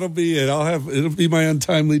 Yeah, that'll be it. It'll be my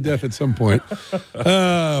untimely death at some point.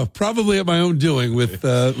 Probably at my own doing. With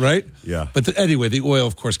right. Yeah. But anyway, the oil,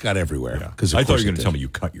 of course, got everywhere. Because I thought you were going to tell me you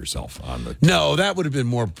cut yourself on the. No, that would have been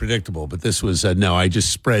more predictable. But this was no. I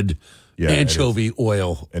just spread. Anchovy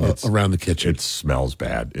oil around the kitchen. It smells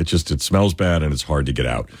bad. It smells bad, and it's hard to get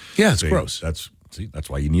out. Yeah, it's gross. That's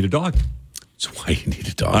why you need a dog. That's why you need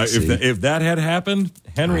a dog. If that had happened,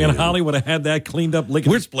 Henry and Holly would have had that cleaned up,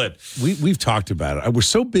 lickety split. We've talked about it. We're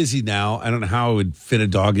so busy now. I don't know how I would fit a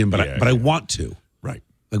dog in, but I want to. Right.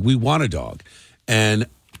 Like we want a dog, and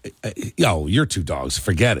you're two dogs.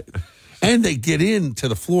 Forget it. And they get into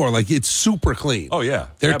the floor like it's super clean. Oh yeah,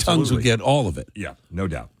 their tongues would get all of it. Yeah, no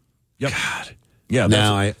doubt. Yep. God. Yeah,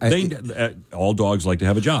 now all dogs like to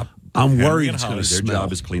have a job. I'm Henry worried and it's Holly, going to their smell.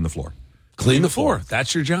 job is clean the floor. Clean the floor.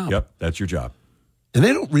 That's your job. Yep, that's your job. And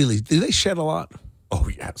they don't really, do they shed a lot? Oh,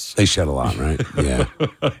 yes. They shed a lot, right? Yeah.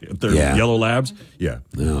 They're yellow labs? Yeah.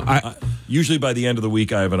 No, usually by the end of the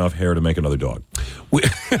week, I have enough hair to make another dog.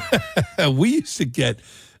 We used to get,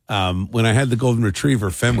 when I had the golden retriever,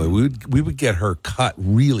 Fenway, we would get her cut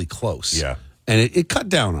really close. Yeah. And it cut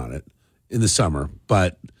down on it in the summer,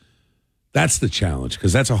 but that's the challenge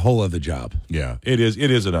because that's a whole other job. Yeah, it is.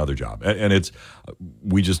 It is another job. And it's,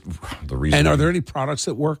 the reason. And are there any products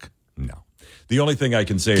that work? No. The only thing I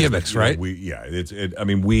can say gimmicks, is that, right?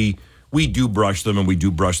 We do brush them and we do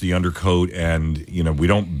brush the undercoat and, we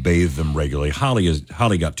don't bathe them regularly.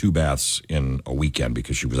 Holly got 2 baths in a weekend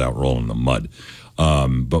because she was out rolling in the mud.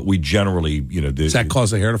 But we generally, does that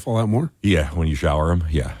cause the hair to fall out more? Yeah, when you shower them.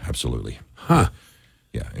 Yeah, absolutely. Huh.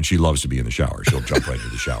 Yeah, and she loves to be in the shower. She'll jump right into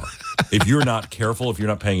the shower. If you're not careful, if you're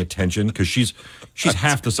not paying attention, because she's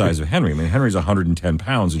half the size of Henry. I mean, Henry's 110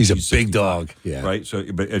 pounds. And he's a she's big 65, dog. Yeah. Right? So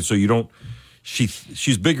you don't,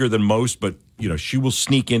 she's bigger than most, but, she will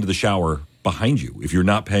sneak into the shower behind you if you're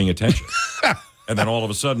not paying attention. And then all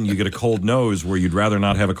of a sudden you get a cold nose where you'd rather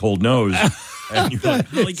not have a cold nose. And you're like,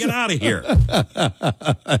 Holly, get out of here.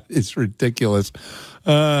 It's ridiculous.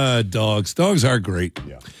 Dogs are great.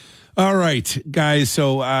 Yeah. All right, guys.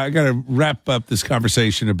 So I got to wrap up this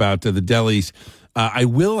conversation about the delis. I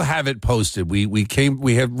will have it posted. We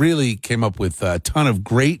have really came up with a ton of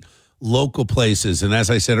great local places, and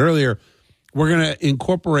as I said earlier, we're going to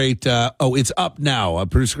incorporate. It's up now.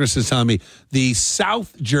 Producer Chris is telling me the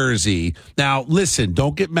South Jersey. Now, listen,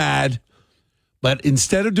 don't get mad. But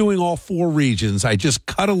instead of doing all 4 regions, I just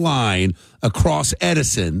cut a line across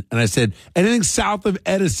Edison, and I said anything south of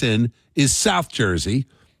Edison is South Jersey.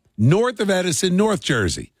 North of Edison, North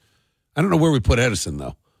Jersey. I don't know where we put Edison,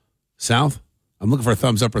 though. South? I'm looking for a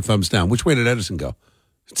thumbs up or thumbs down. Which way did Edison go?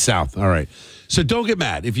 South. All right. So don't get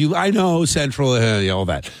mad. I know Central, all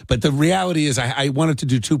that. But the reality is I wanted to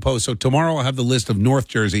do 2 posts. So tomorrow I'll have the list of North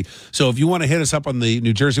Jersey. So if you want to hit us up on the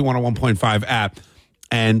New Jersey 101.5 app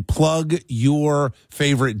and plug your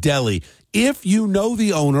favorite deli, if you know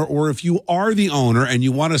the owner or if you are the owner and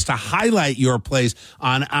you want us to highlight your place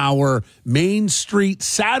on our Main Street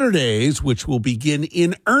Saturdays, which will begin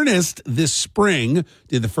in earnest this spring,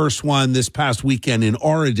 did the first one this past weekend in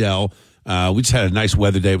Oradell. We just had a nice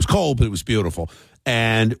weather day. It was cold, but it was beautiful.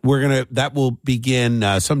 And that will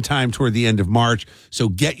begin sometime toward the end of March. So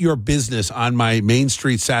get your business on my Main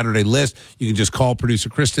Street Saturday list. You can just call producer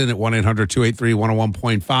Kristen at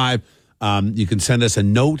 1-800-283-101.5. You can send us a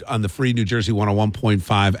note on the free New Jersey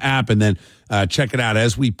 101.5 app, and then check it out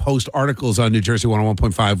as we post articles on New Jersey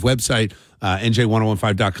 101.5 website,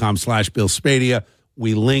 nj1015.com/Bill Spadea.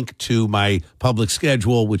 We link to my public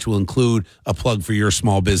schedule, which will include a plug for your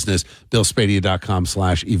small business,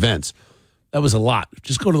 billspadea.com/events. That was a lot.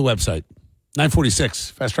 Just go to the website.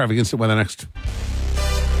 9:46, Fast Traffic Instant Weather next.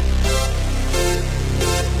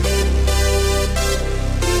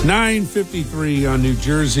 $9:53 on New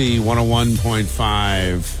Jersey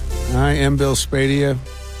 101.5. I am Bill Spadea.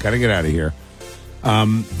 Got to get out of here.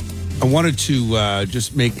 I wanted to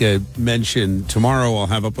just make a mention. Tomorrow I'll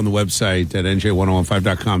have up on the website at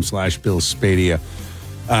nj1015.com/Bill Spadea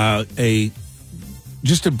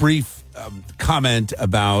just a brief comment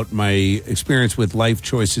about my experience with Life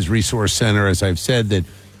Choices Resource Center. As I've said that,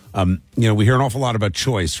 we hear an awful lot about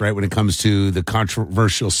choice, right, when it comes to the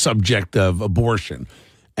controversial subject of abortion.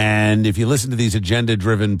 And if you listen to these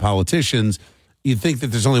agenda-driven politicians, you think that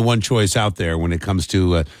there's only one choice out there when it comes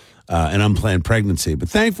to an unplanned pregnancy. But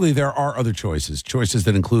thankfully, there are other choices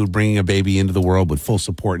that include bringing a baby into the world with full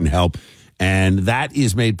support and help. And that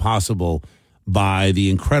is made possible by the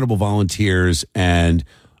incredible volunteers and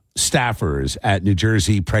staffers at New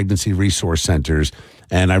Jersey Pregnancy Resource Centers.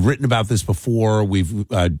 And I've written about this before.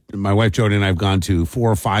 My wife Jody and I have gone to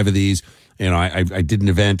 4 or 5 of these. I did an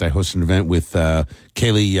event. I hosted an event with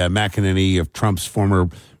Kayleigh McEnany, of Trump's former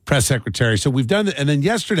press secretary. So we've done that. And then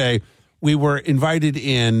yesterday, we were invited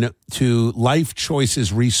in to Life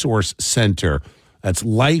Choices Resource Center. That's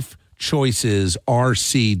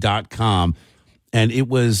lifechoicesrc.com. And it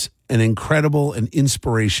was an incredible and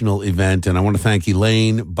inspirational event. And I want to thank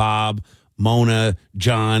Elaine, Bob, Mona,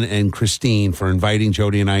 John, and Christine for inviting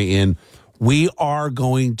Jody and I in. We are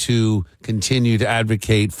going to continue to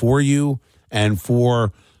advocate for you and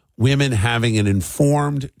for women having an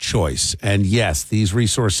informed choice. And yes, these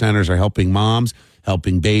resource centers are helping moms,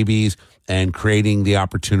 helping babies, and creating the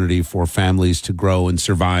opportunity for families to grow and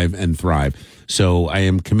survive and thrive. So I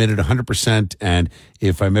am committed 100%. And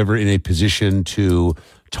if I'm ever in a position to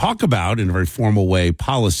talk about, in a very formal way,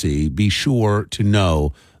 policy, be sure to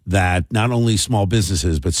know that not only small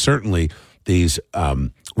businesses, but certainly these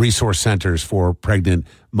resource centers for pregnant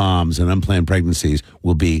moms and unplanned pregnancies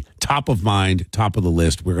will be top of mind, top of the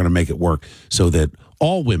list. We're going to make it work so that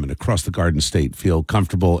all women across the Garden State feel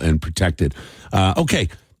comfortable and protected. Okay,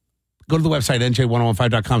 go to the website,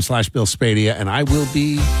 nj1015.com/Bill Spadea, and I will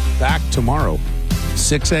be back tomorrow,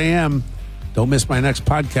 6 a.m. Don't miss my next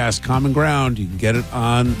podcast, Common Ground. You can get it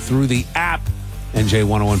on through the app,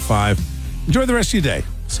 NJ1015. Enjoy the rest of your day.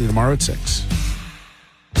 See you tomorrow at 6.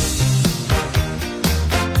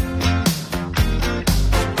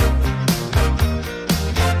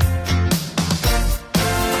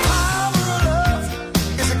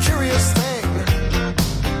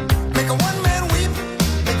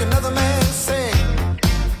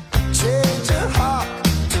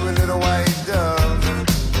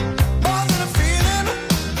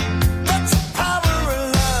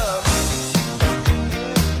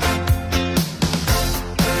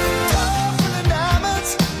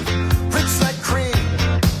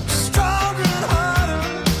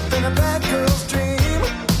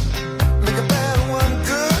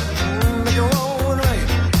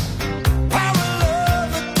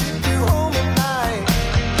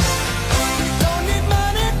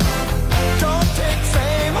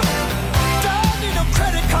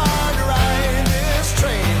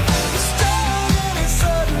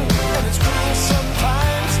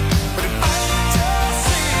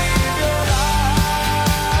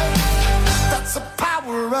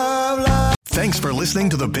 Thanks for listening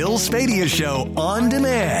to the Bill Spadea Show on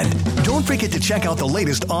demand. Don't forget to check out the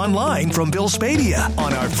latest online from Bill Spadea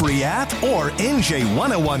on our free app or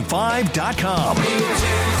NJ1015.com.